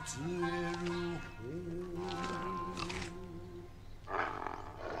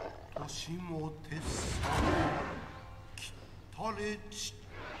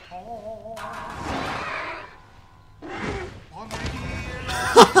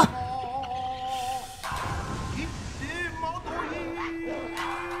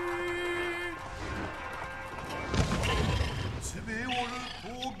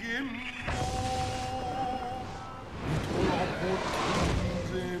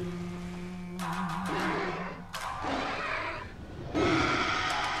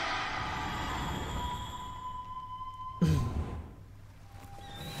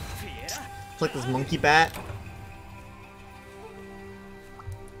 It's like this monkey bat.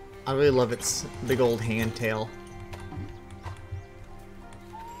 I really love its big old hand tail.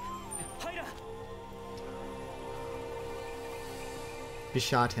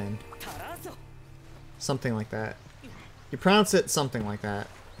 Bishaten. Something like that. You pronounce it something like that.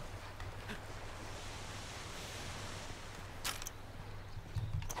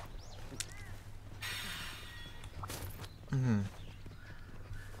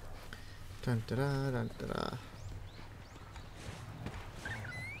 Dun, da, da, dun, da, da.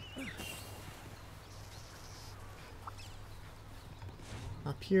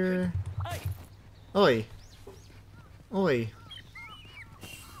 Up here. Oi. Oi.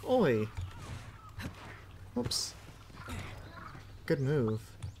 Oi. Oops. Good move.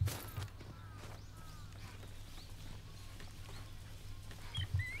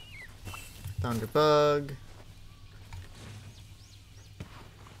 Thunderbug.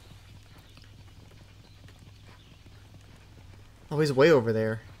 Oh, he's way over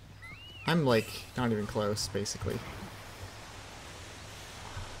there. I'm like not even close, basically.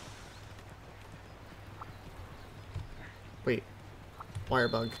 Wait.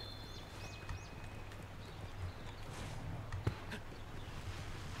 Wirebug.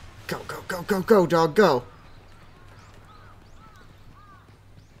 Go, go, go, go, go, dog, go!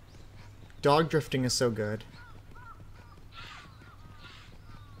 Dog drifting is so good.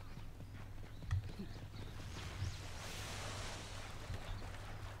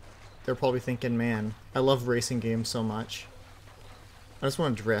 They're probably thinking, man, I love racing games so much. I just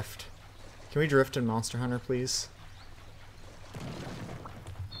want to drift. Can we drift in Monster Hunter, please?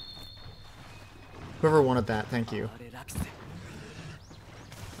 Whoever wanted that, thank you.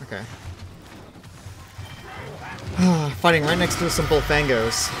 Okay. Fighting right next to some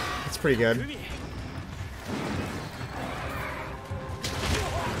Bullfangos. That's pretty good.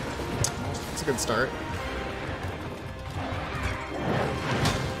 That's a good start.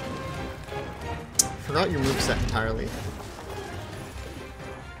 Forgot your moveset entirely.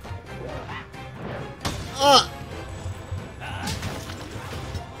 Ah!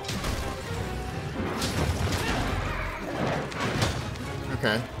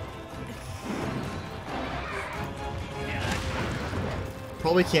 Okay.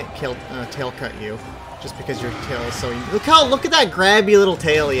 Probably can't kill tail cut you, just because your tail is so. Look at that grabby little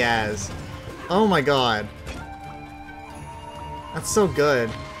tail he has. Oh my god, that's so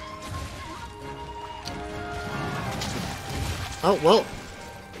good. Oh well.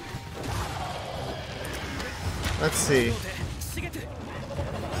 Let's see.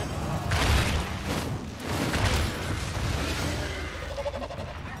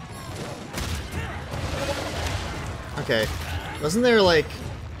 Okay. Wasn't there like...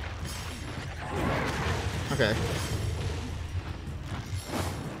 Okay.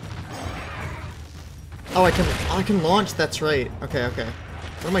 Oh, I can launch, that's right. Okay, okay.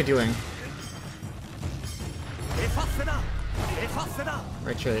 What am I doing?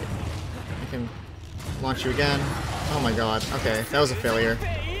 Right, straight. I can launch you again. Oh my god. Okay, that was a failure.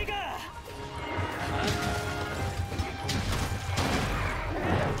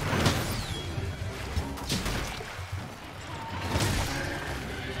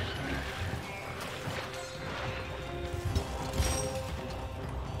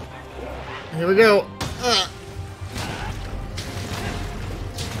 Here we go.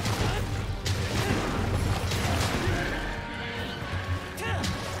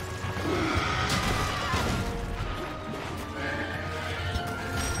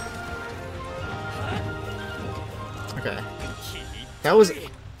 Okay. That was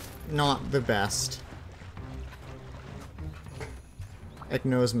not the best.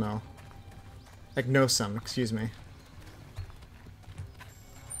 Agnosmo. Agnosum, excuse me.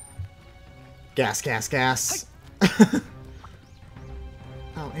 Gas, gas, gas.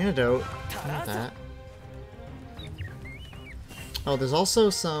 Oh, antidote. I want that. Oh, there's also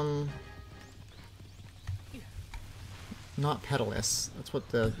some... Not pedalus. That's what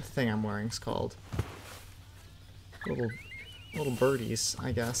the thing I'm wearing is called. Little birdies,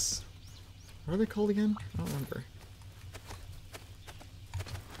 I guess. What are they called again? I don't remember.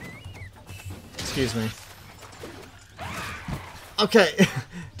 Excuse me. Okay.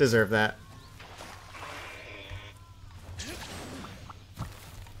 Deserve that.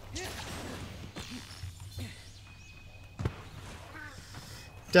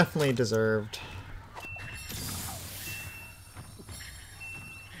 Definitely deserved.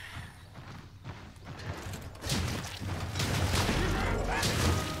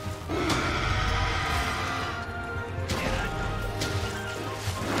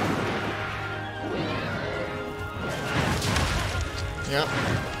 Yep.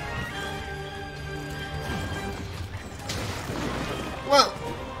 Whoa!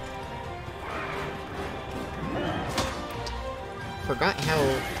 Forgot how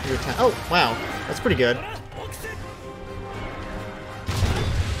you attack. Oh, wow. That's pretty good.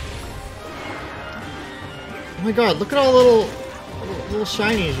 Oh my god, look at all the little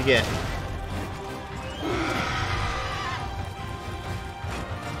shinies you get.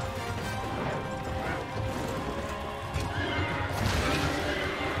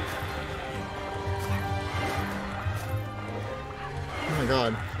 Oh my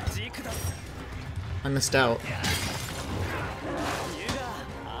god. I missed out.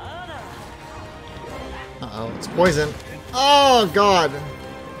 Uh-oh, it's poison. Oh god!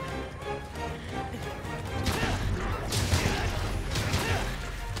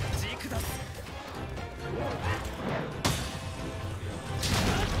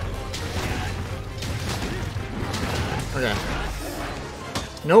 Okay.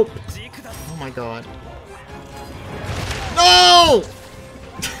 Nope. Oh my god. No!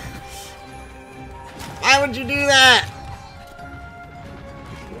 Why would you do that?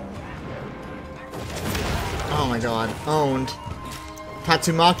 Oh my god. Owned.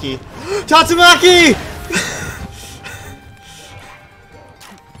 Tatsumaki. Tatsumaki!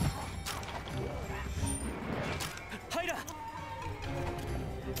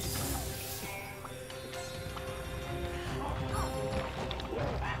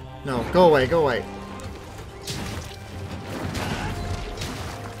 No, go away, go away.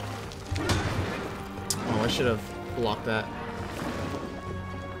 Oh, I should have blocked that.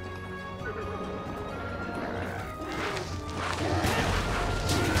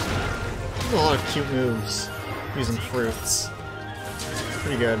 There's a lot of cute moves using fruits.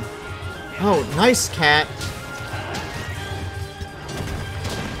 Pretty good. Oh, nice cat.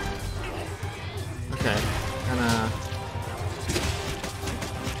 Okay, gonna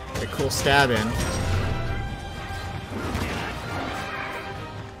get a cool stab in.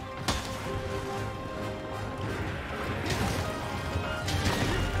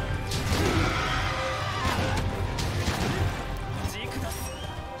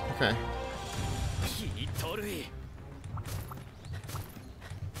 Okay.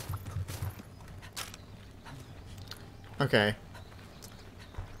 Okay.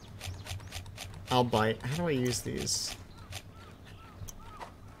 I'll bite. How do I use these?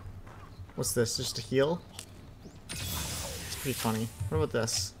 What's this? Just a heal? It's pretty funny. What about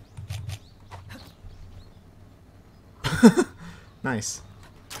this? Nice.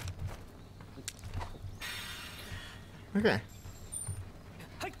 Okay.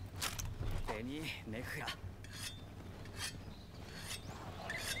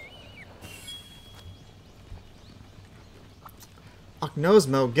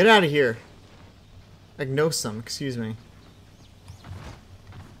 Agnosmo, get out of here. Agnosum, excuse me.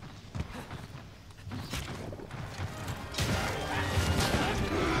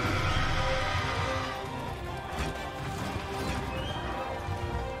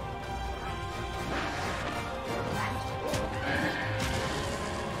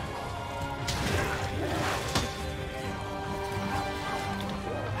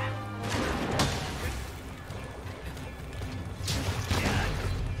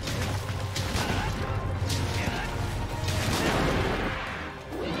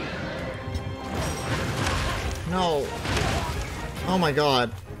 Oh my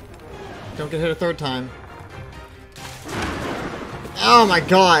god. Don't get hit a third time. Oh my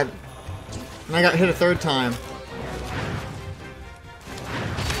god! And I got hit a third time.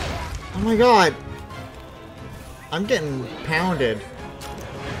 Oh my god! I'm getting pounded.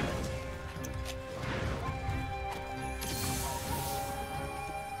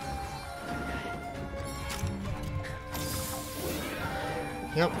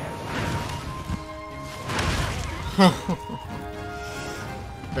 Yep.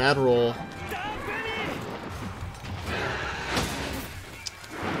 Bad roll.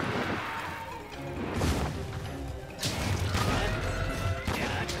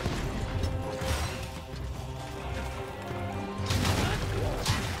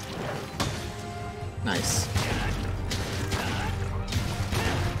 Nice.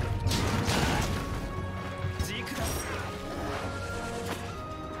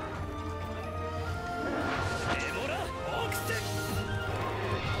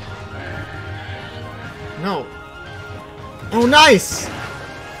 No. Oh, nice!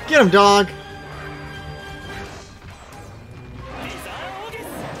 Get him, dog!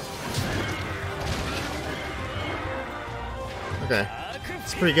 Okay.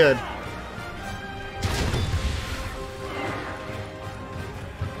 It's pretty good.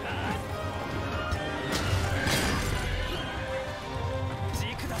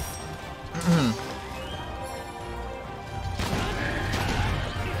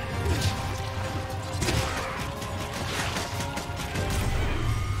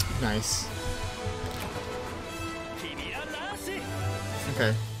 Nice.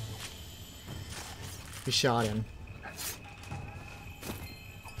 Okay. He shot him.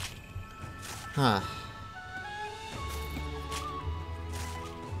 Ah.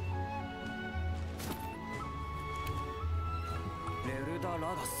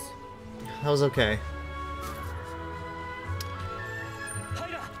 That was okay.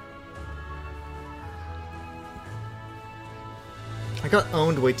 I got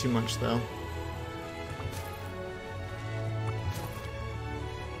owned way too much, though.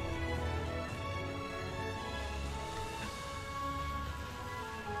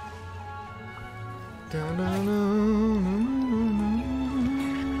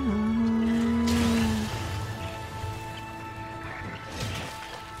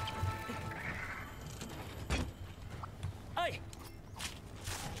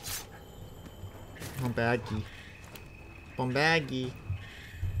 Bombaggy. Bombaggy.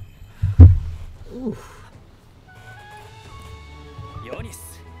 Ooh.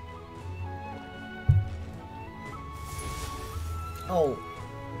 Oh,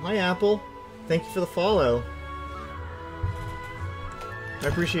 hi Apple. Thank you for the follow. I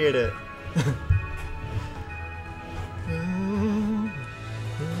appreciate it.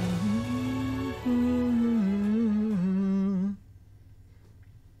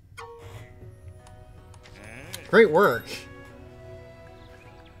 Great work.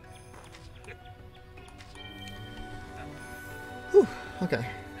 Whew, okay.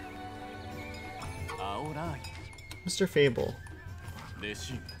 Mr. Fable.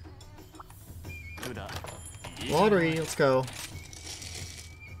 Lottery, let's go.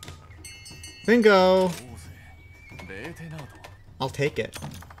 Bingo! I'll take it.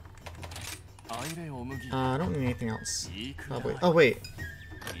 I don't need anything else. Probably. Oh, wait.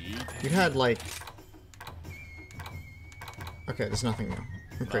 You had, like... Okay, there's nothing new.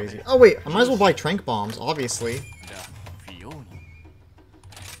 I'm crazy. Oh, wait. I might as well buy Trank Bombs, obviously.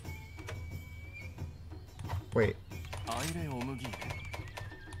 Wait.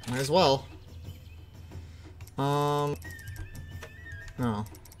 Might as well. No.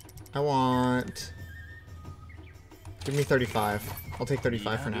 I want... Give me 35. I'll take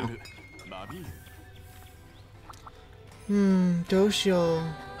 35 for now. Doshio.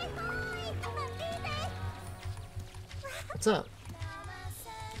 What's up?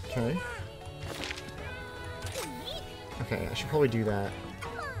 Okay. Okay, I should probably do that.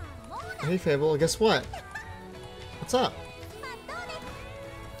 Hey Fable, guess what? What's up?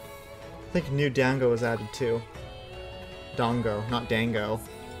 I think new Dango was added too. Dongo, not Dango.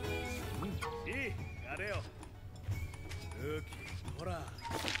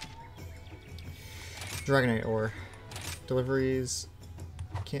 Dragonite ore. Deliveries.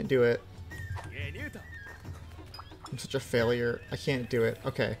 Can't do it. I'm such a failure. I can't do it.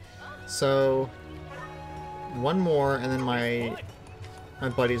 Okay. So one more and then my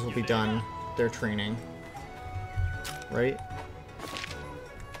buddies will be done their training. Right?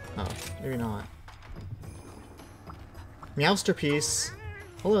 Oh, maybe not. Meowsterpiece.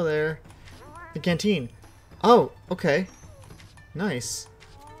 Hello there. The canteen. Oh, okay. Nice.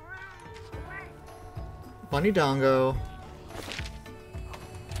 Bunny Dongo.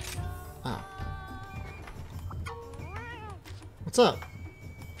 Oh. What's up?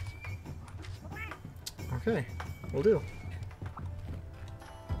 Okay, will do.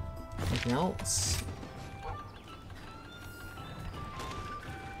 Anything else?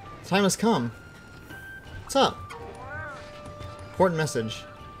 Time has come. What's up? Important message.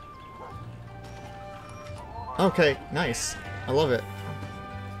 Okay, nice. I love it.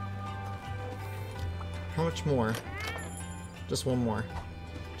 How much more? Just one more.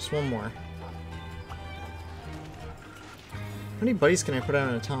 Just one more. How many buddies can I put out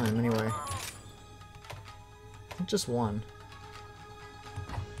at a time, anyway? I think just one.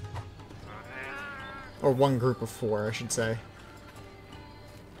 Or one group of 4, I should say.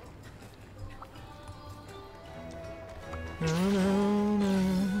 No, no, no.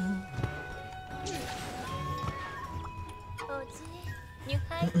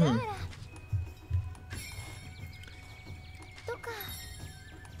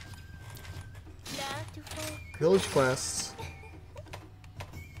 Village quests.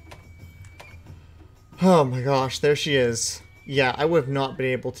 Oh my gosh, there she is. Yeah, I would have not been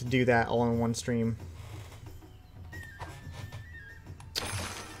able to do that all in one stream.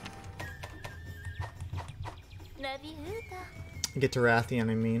 Get to Rathian,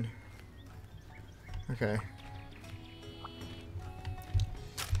 I mean. Okay.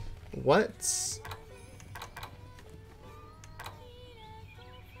 What?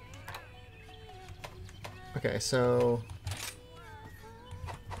 Okay, so...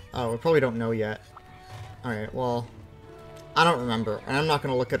 Oh, we probably don't know yet. Alright, well... I don't remember, and I'm not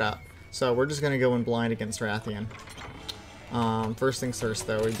going to look it up. So we're just going to go in blind against Rathian. First things first,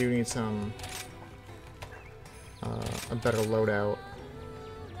 though, we do need some... a better loadout.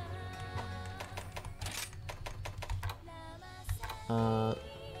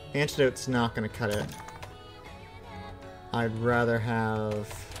 Antidote's not going to cut it. I'd rather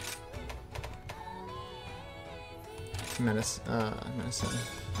have... medicine.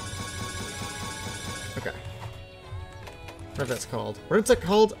 Okay. What that's called? What is it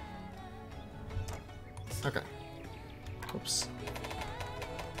called? Okay. Oops.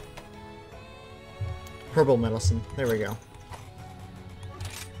 Herbal medicine. There we go.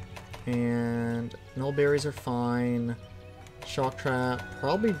 And null berries are fine. Shock trap.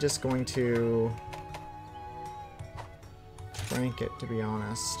 Probably just going to trank it, to be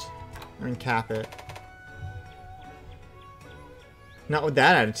honest. I mean, cap it. Not with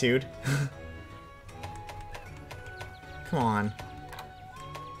that attitude. Come on.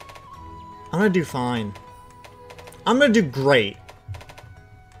 I'm gonna do fine. I'm gonna do great.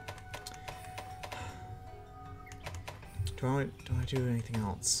 Do I do anything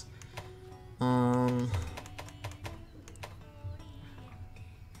else? I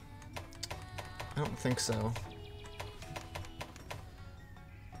don't think so.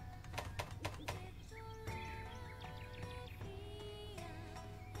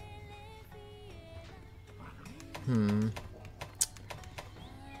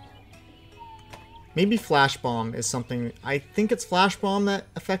 Maybe Flash Bomb is something... I think it's Flash Bomb that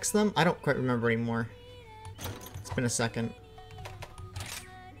affects them. I don't quite remember anymore. It's been a second.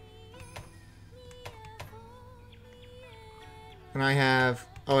 And I have...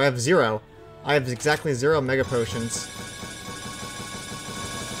 Oh, I have 0. I have exactly 0 Mega Potions.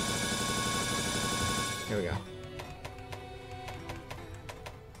 Here we go.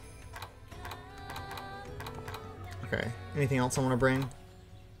 Okay. Anything else I want to bring?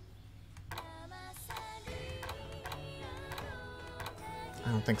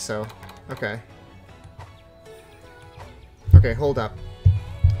 I don't think so. Okay. Okay, hold up.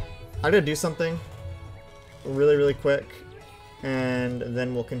 I gotta do something really, really quick, and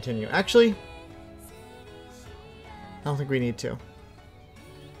then we'll continue. Actually, I don't think we need to.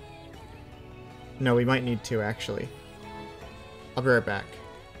 No, we might need to, actually. I'll be right back.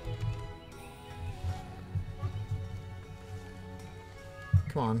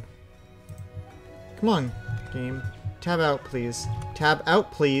 Come on. Come on, game. Tab out, please. Tab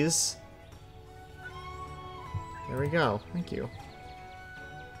out, please. There we go. Thank you.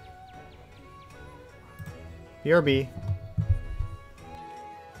 BRB.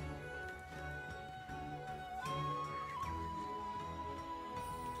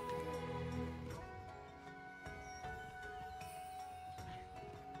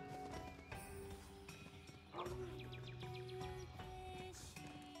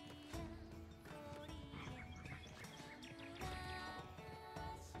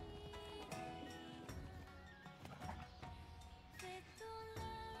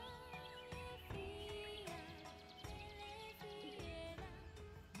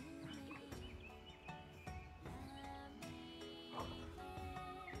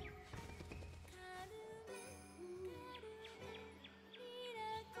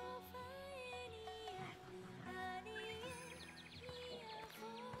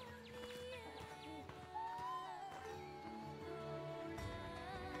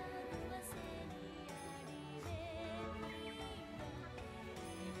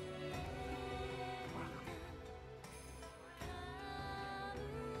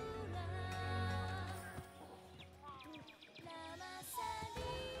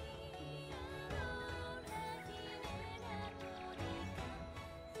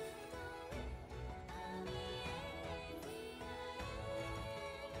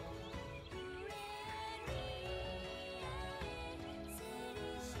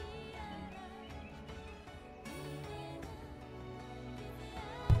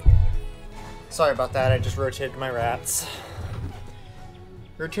 sorry about that. I just rotated my rats.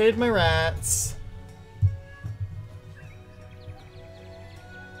 Rotated my rats.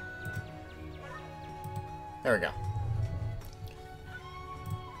 There we go.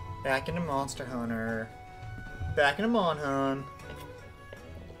 Back into Monster Hunter. Back into Monhun.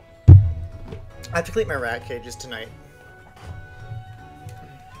 I have to clean my rat cages tonight.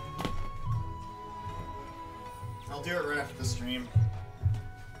 I'll do it right after the stream.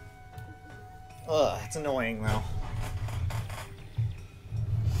 Ugh, it's annoying though.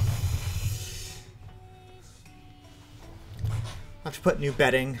 I have to put new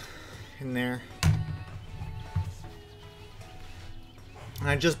bedding in there. And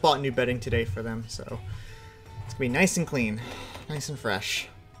I just bought new bedding today for them, so it's gonna be nice and clean, nice and fresh.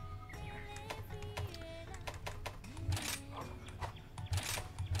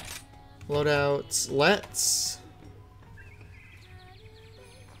 Loadouts, let's...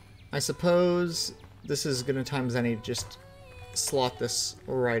 I suppose this is gonna times any just slot this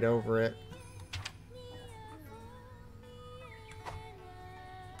right over it.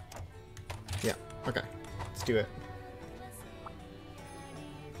 Yeah, okay, let's do it.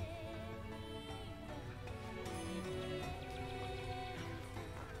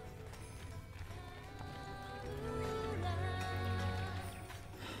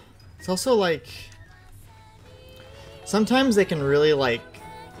 It's also like, sometimes they can really like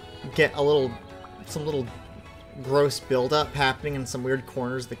get a little, some little gross buildup happening in some weird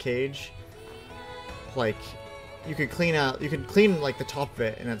corners of the cage. Like, you could clean like the top of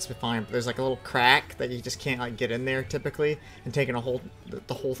it and it's fine, but there's like a little crack that you just can't like get in there typically, and taking the whole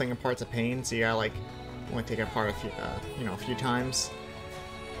thing apart's a pain, so you gotta like only take it apart a few, a few times.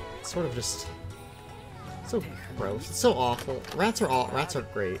 It's sort of just so gross. It's so awful. Rats are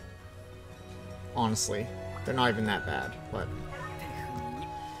great. Honestly, they're not even that bad, but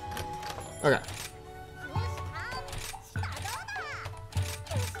okay.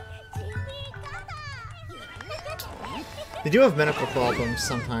 They do have medical problems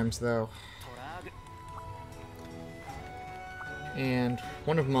sometimes, though. And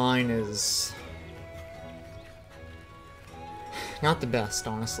one of mine is not the best,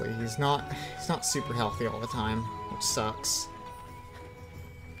 honestly. He's not super healthy all the time, which sucks.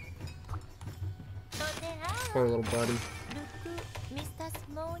 Poor little buddy.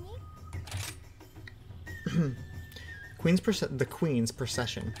 The Queen's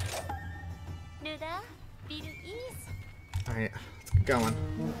Procession. Alright, let's get going.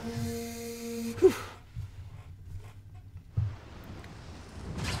 Whew.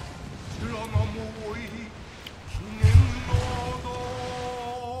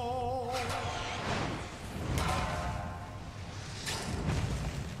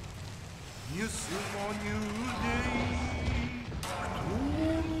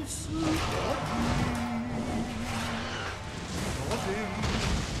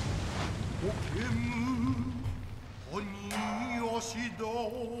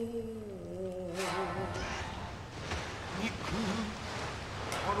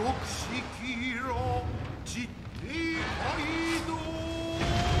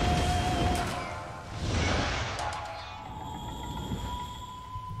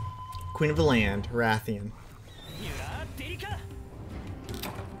 Queen of the Land, Rathian.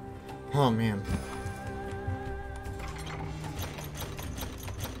 Oh man.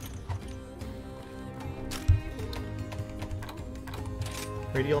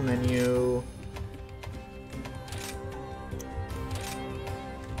 Radial menu.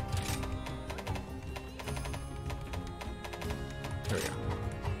 There we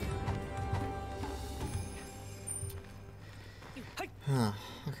go.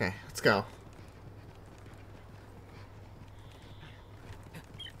 Okay, let's go.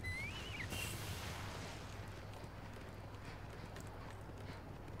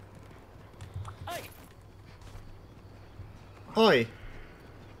 Oi!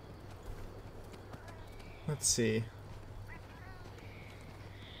 Let's see.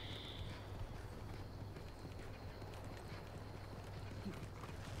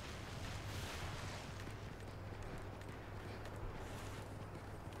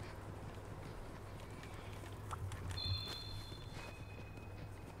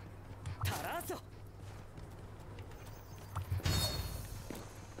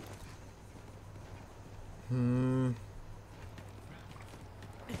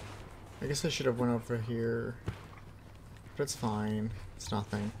 I guess I should have went over here, but it's fine. It's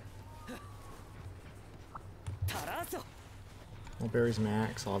nothing. Well, Barry's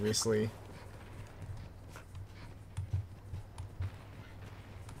max, obviously.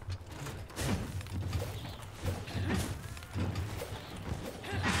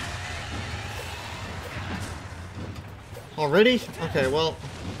 Already? Okay, well...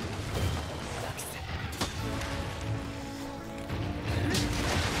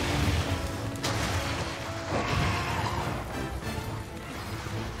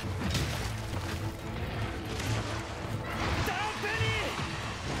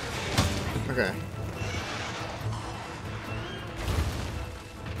 Okay.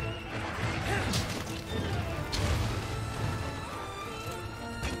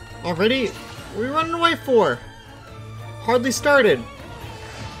 Already? What are we running away for? Hardly started.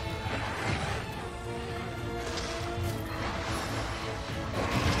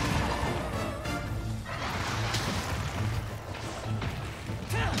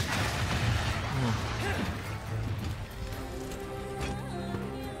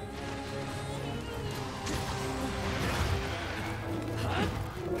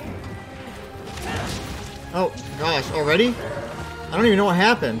 Oh, gosh, already? I don't even know what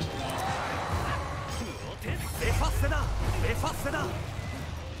happened.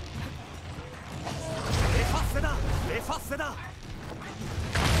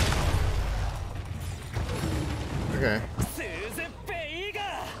 Okay.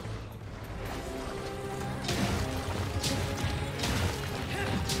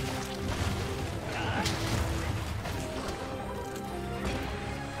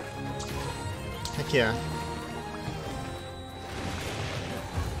 Heck yeah.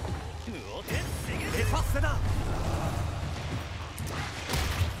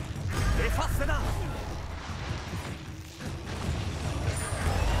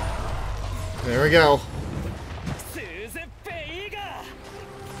 There we go.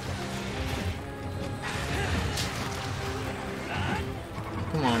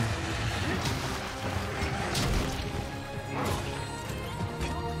 Come on.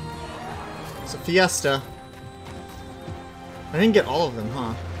 It's a fiesta. I didn't get all of them,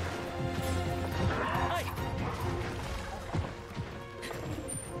 huh?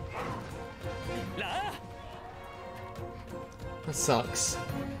 That sucks.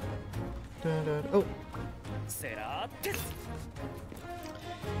 Oh.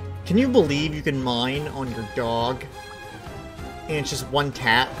 Can you believe you can mine on your dog? And it's just one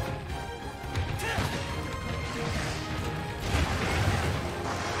tap?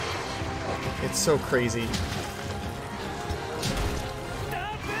 It's so crazy.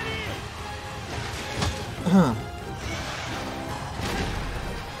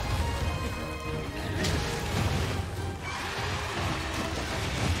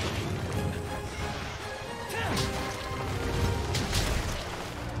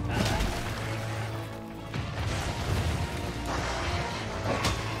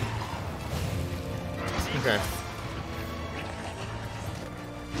 Okay.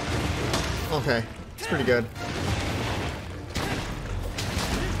 Okay. It's pretty good.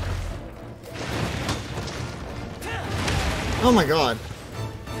 Oh my god.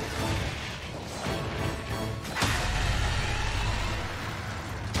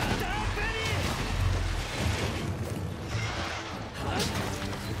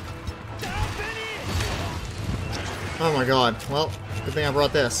 Oh my god. Well, good thing I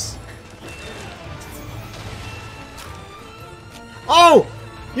brought this. Oh!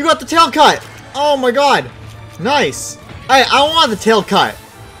 You got the tail cut! Oh my god! Nice! I want the tail cut!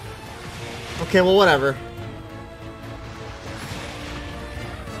 Okay, well, whatever.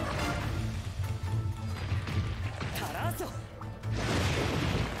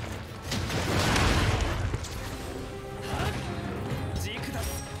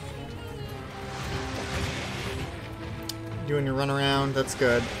 Doing your run around, that's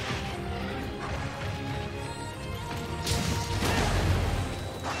good.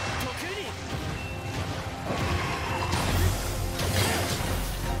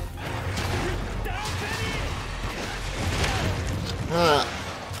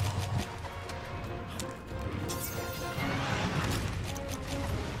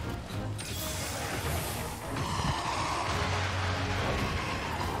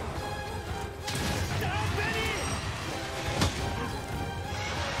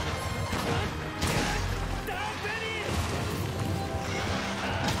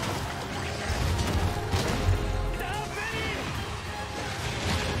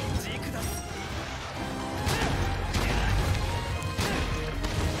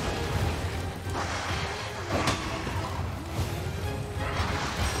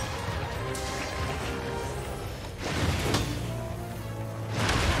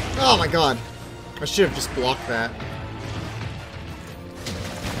 Oh my god. I should have just blocked that.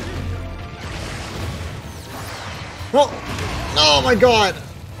 Oh my god.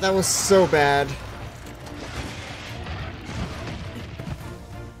 That was so bad.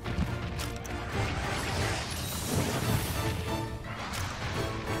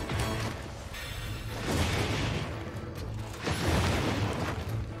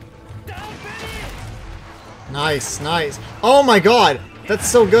 Nice, nice. Oh my god! That's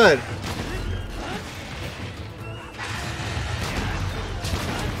so good!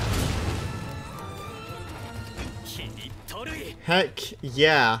 Heck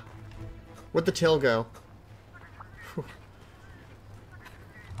yeah. Where'd the tail go? Whew.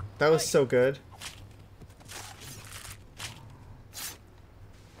 That was so good.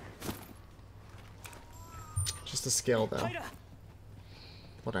 Just a scale though.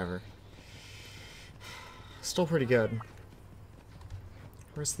 Whatever. Still pretty good.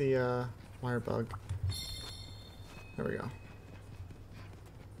 Where's the wire bug? There we go.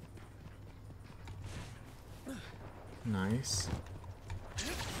 Nice.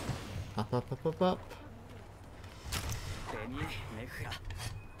 Up, up, up, up, up.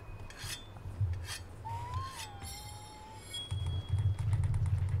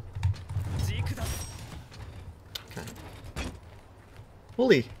 Okay.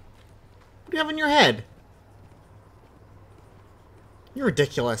 Wooly, what do you have in your head? You're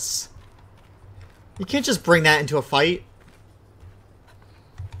ridiculous. You can't just bring that into a fight.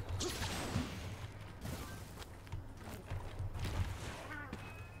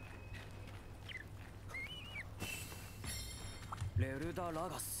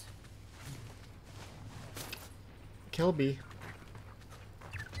 Kelby.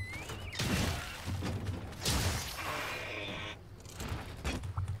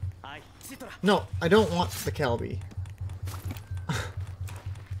 No, I don't want the Kelby.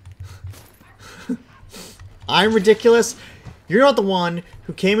 I'm ridiculous. You're not the one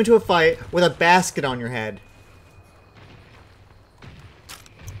who came into a fight with a basket on your head.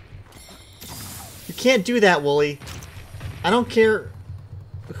 You can't do that, Wooly. I don't care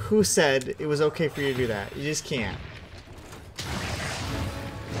who said it was okay for you to do that. You just can't.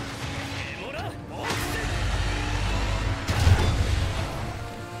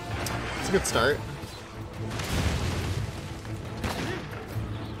 It's a good start.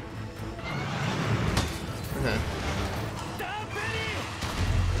 Okay.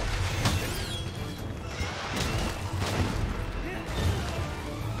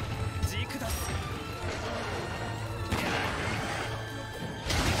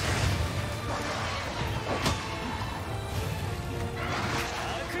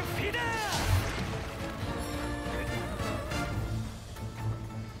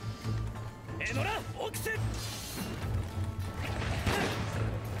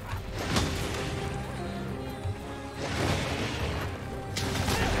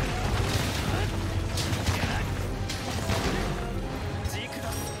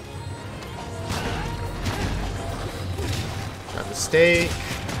 Grab the steak.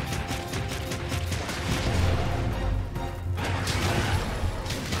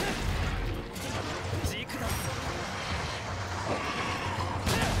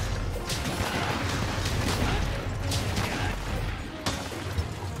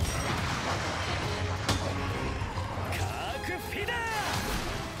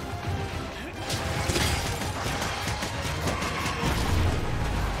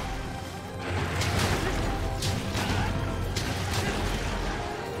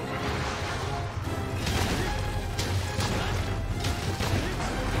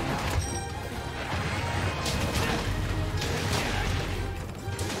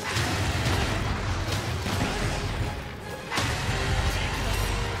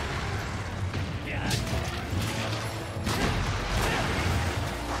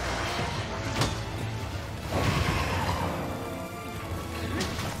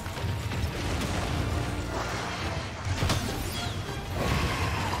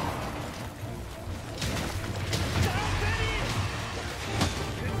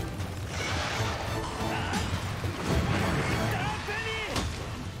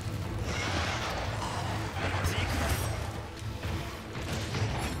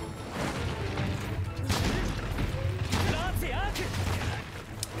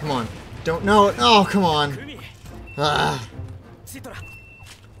 Come on. Don't know it. Oh, come on. Ah.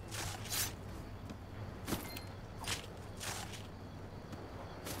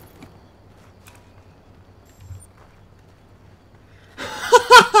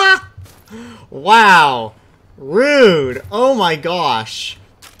 Wow. Rude. Oh my gosh.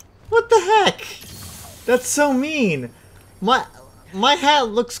 What the heck? That's so mean. My hat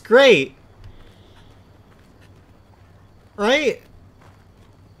looks great. Right?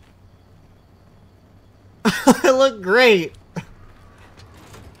 I look great.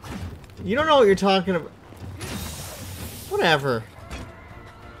 You don't know what you're talking about. Whatever.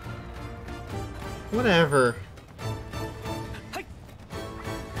 Whatever.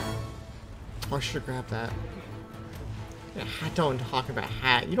 Oh, I should have grabbed that. Yeah, don't talk about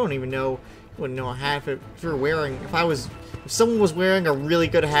hat. You don't even know. Wouldn't know a hat if you're wearing. If someone was wearing a really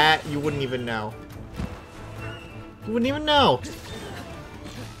good hat, you wouldn't even know. You wouldn't even know.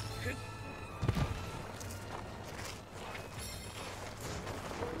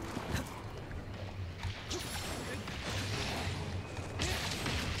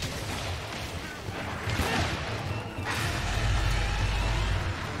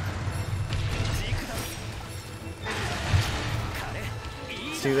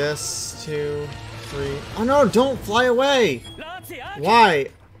 Let's do this. 2, 3. Oh no! Don't fly away. Why?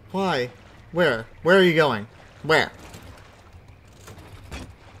 Why? Where? Where are you going? Where?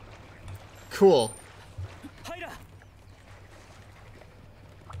 Cool.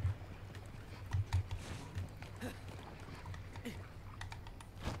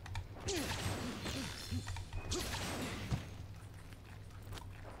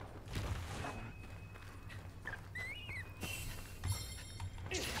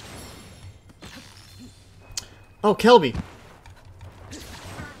 Oh, Kelby.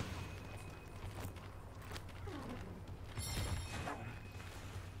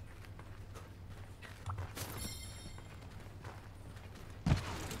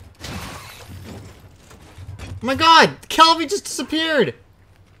 Oh my god! Kelby just disappeared!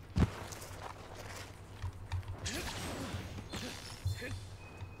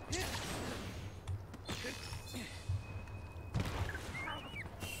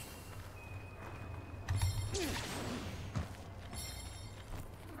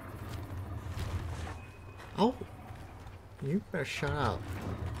 Oh. You better shut up,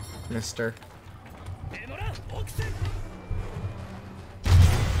 mister.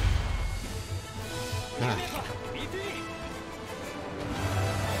 Ah.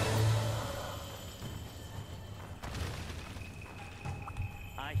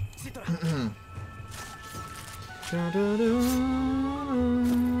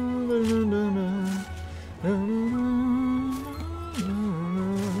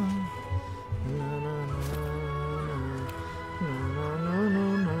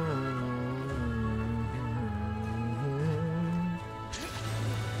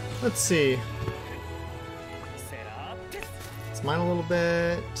 Let's see. Smile a little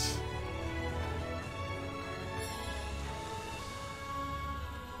bit.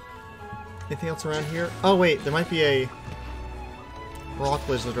 Anything else around here? Oh wait, there might be a rock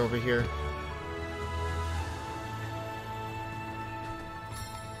lizard over here.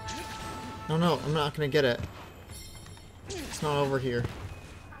 No, no, I'm not gonna get it. It's not over here.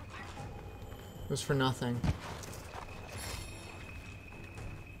 It was for nothing.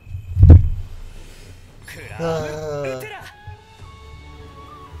 I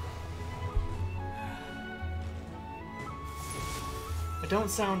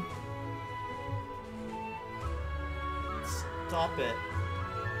don't sound... Stop it.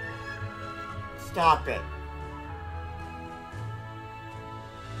 Stop it.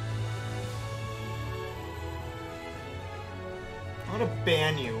 I'm gonna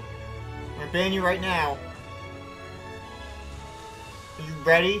ban you. I'm gonna ban you right now. Are you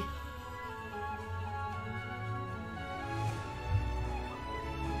ready?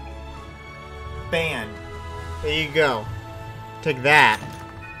 Banned. There you go. Take that.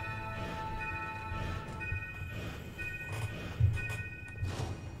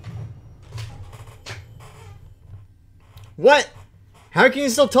 What? How can you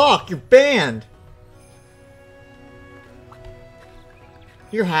still talk? You're banned.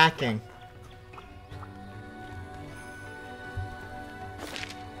 You're hacking.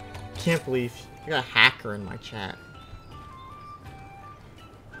 Can't believe you got a hacker in my chat.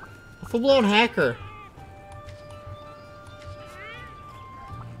 A full-blown hacker.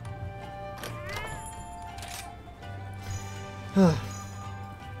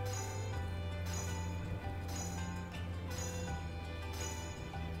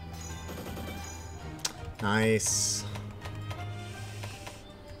 Nice.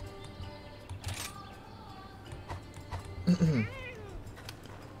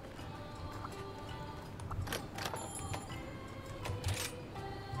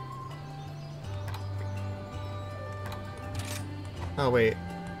 Oh wait,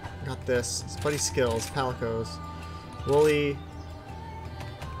 got this. Buddy skills, Palicos. Wooly.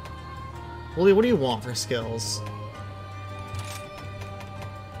 Wooly, what do you want for skills?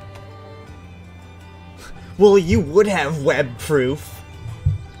 Well, you would have web proof.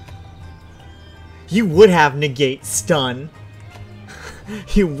 You would have negate stun.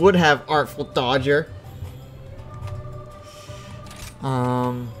 You would have artful dodger.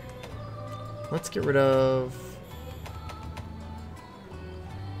 Let's get rid of...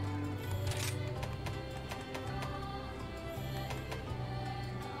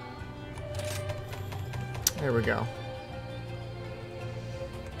 There we go.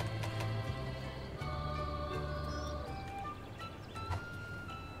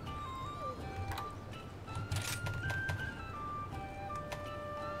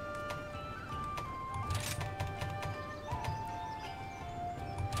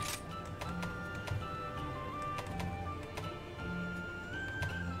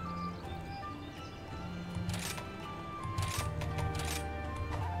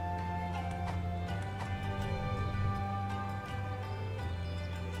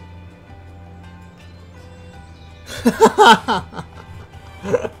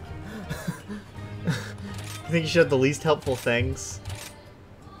 I think you should have the least helpful things.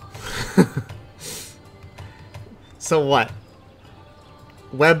 So what?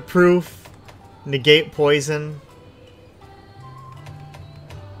 Web proof, negate poison,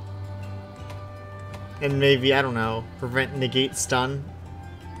 and maybe, I don't know, prevent negate stun.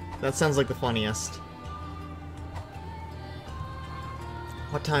 That sounds like the funniest.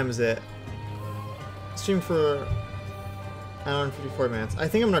 What time is it? Stream for an hour and 54 minutes. I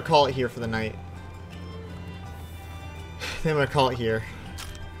think I'm gonna call it here for the night. I think I'm gonna call it here.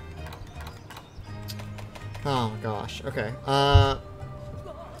 Oh gosh. Okay. I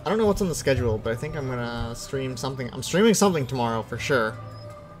don't know what's on the schedule, but I think I'm gonna stream something. I'm streaming something tomorrow for sure.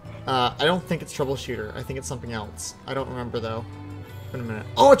 I don't think it's Troubleshooter. I think it's something else. I don't remember though. Wait a minute.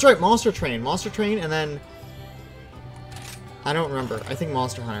 Oh, that's right. Monster Train. Monster Train, and then I don't remember. I think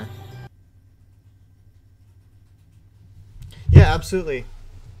Monster Hunter. Yeah, absolutely.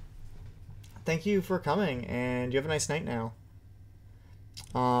 Thank you for coming, and you have a nice night now.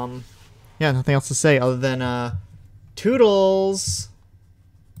 Yeah, nothing else to say other than, toodles!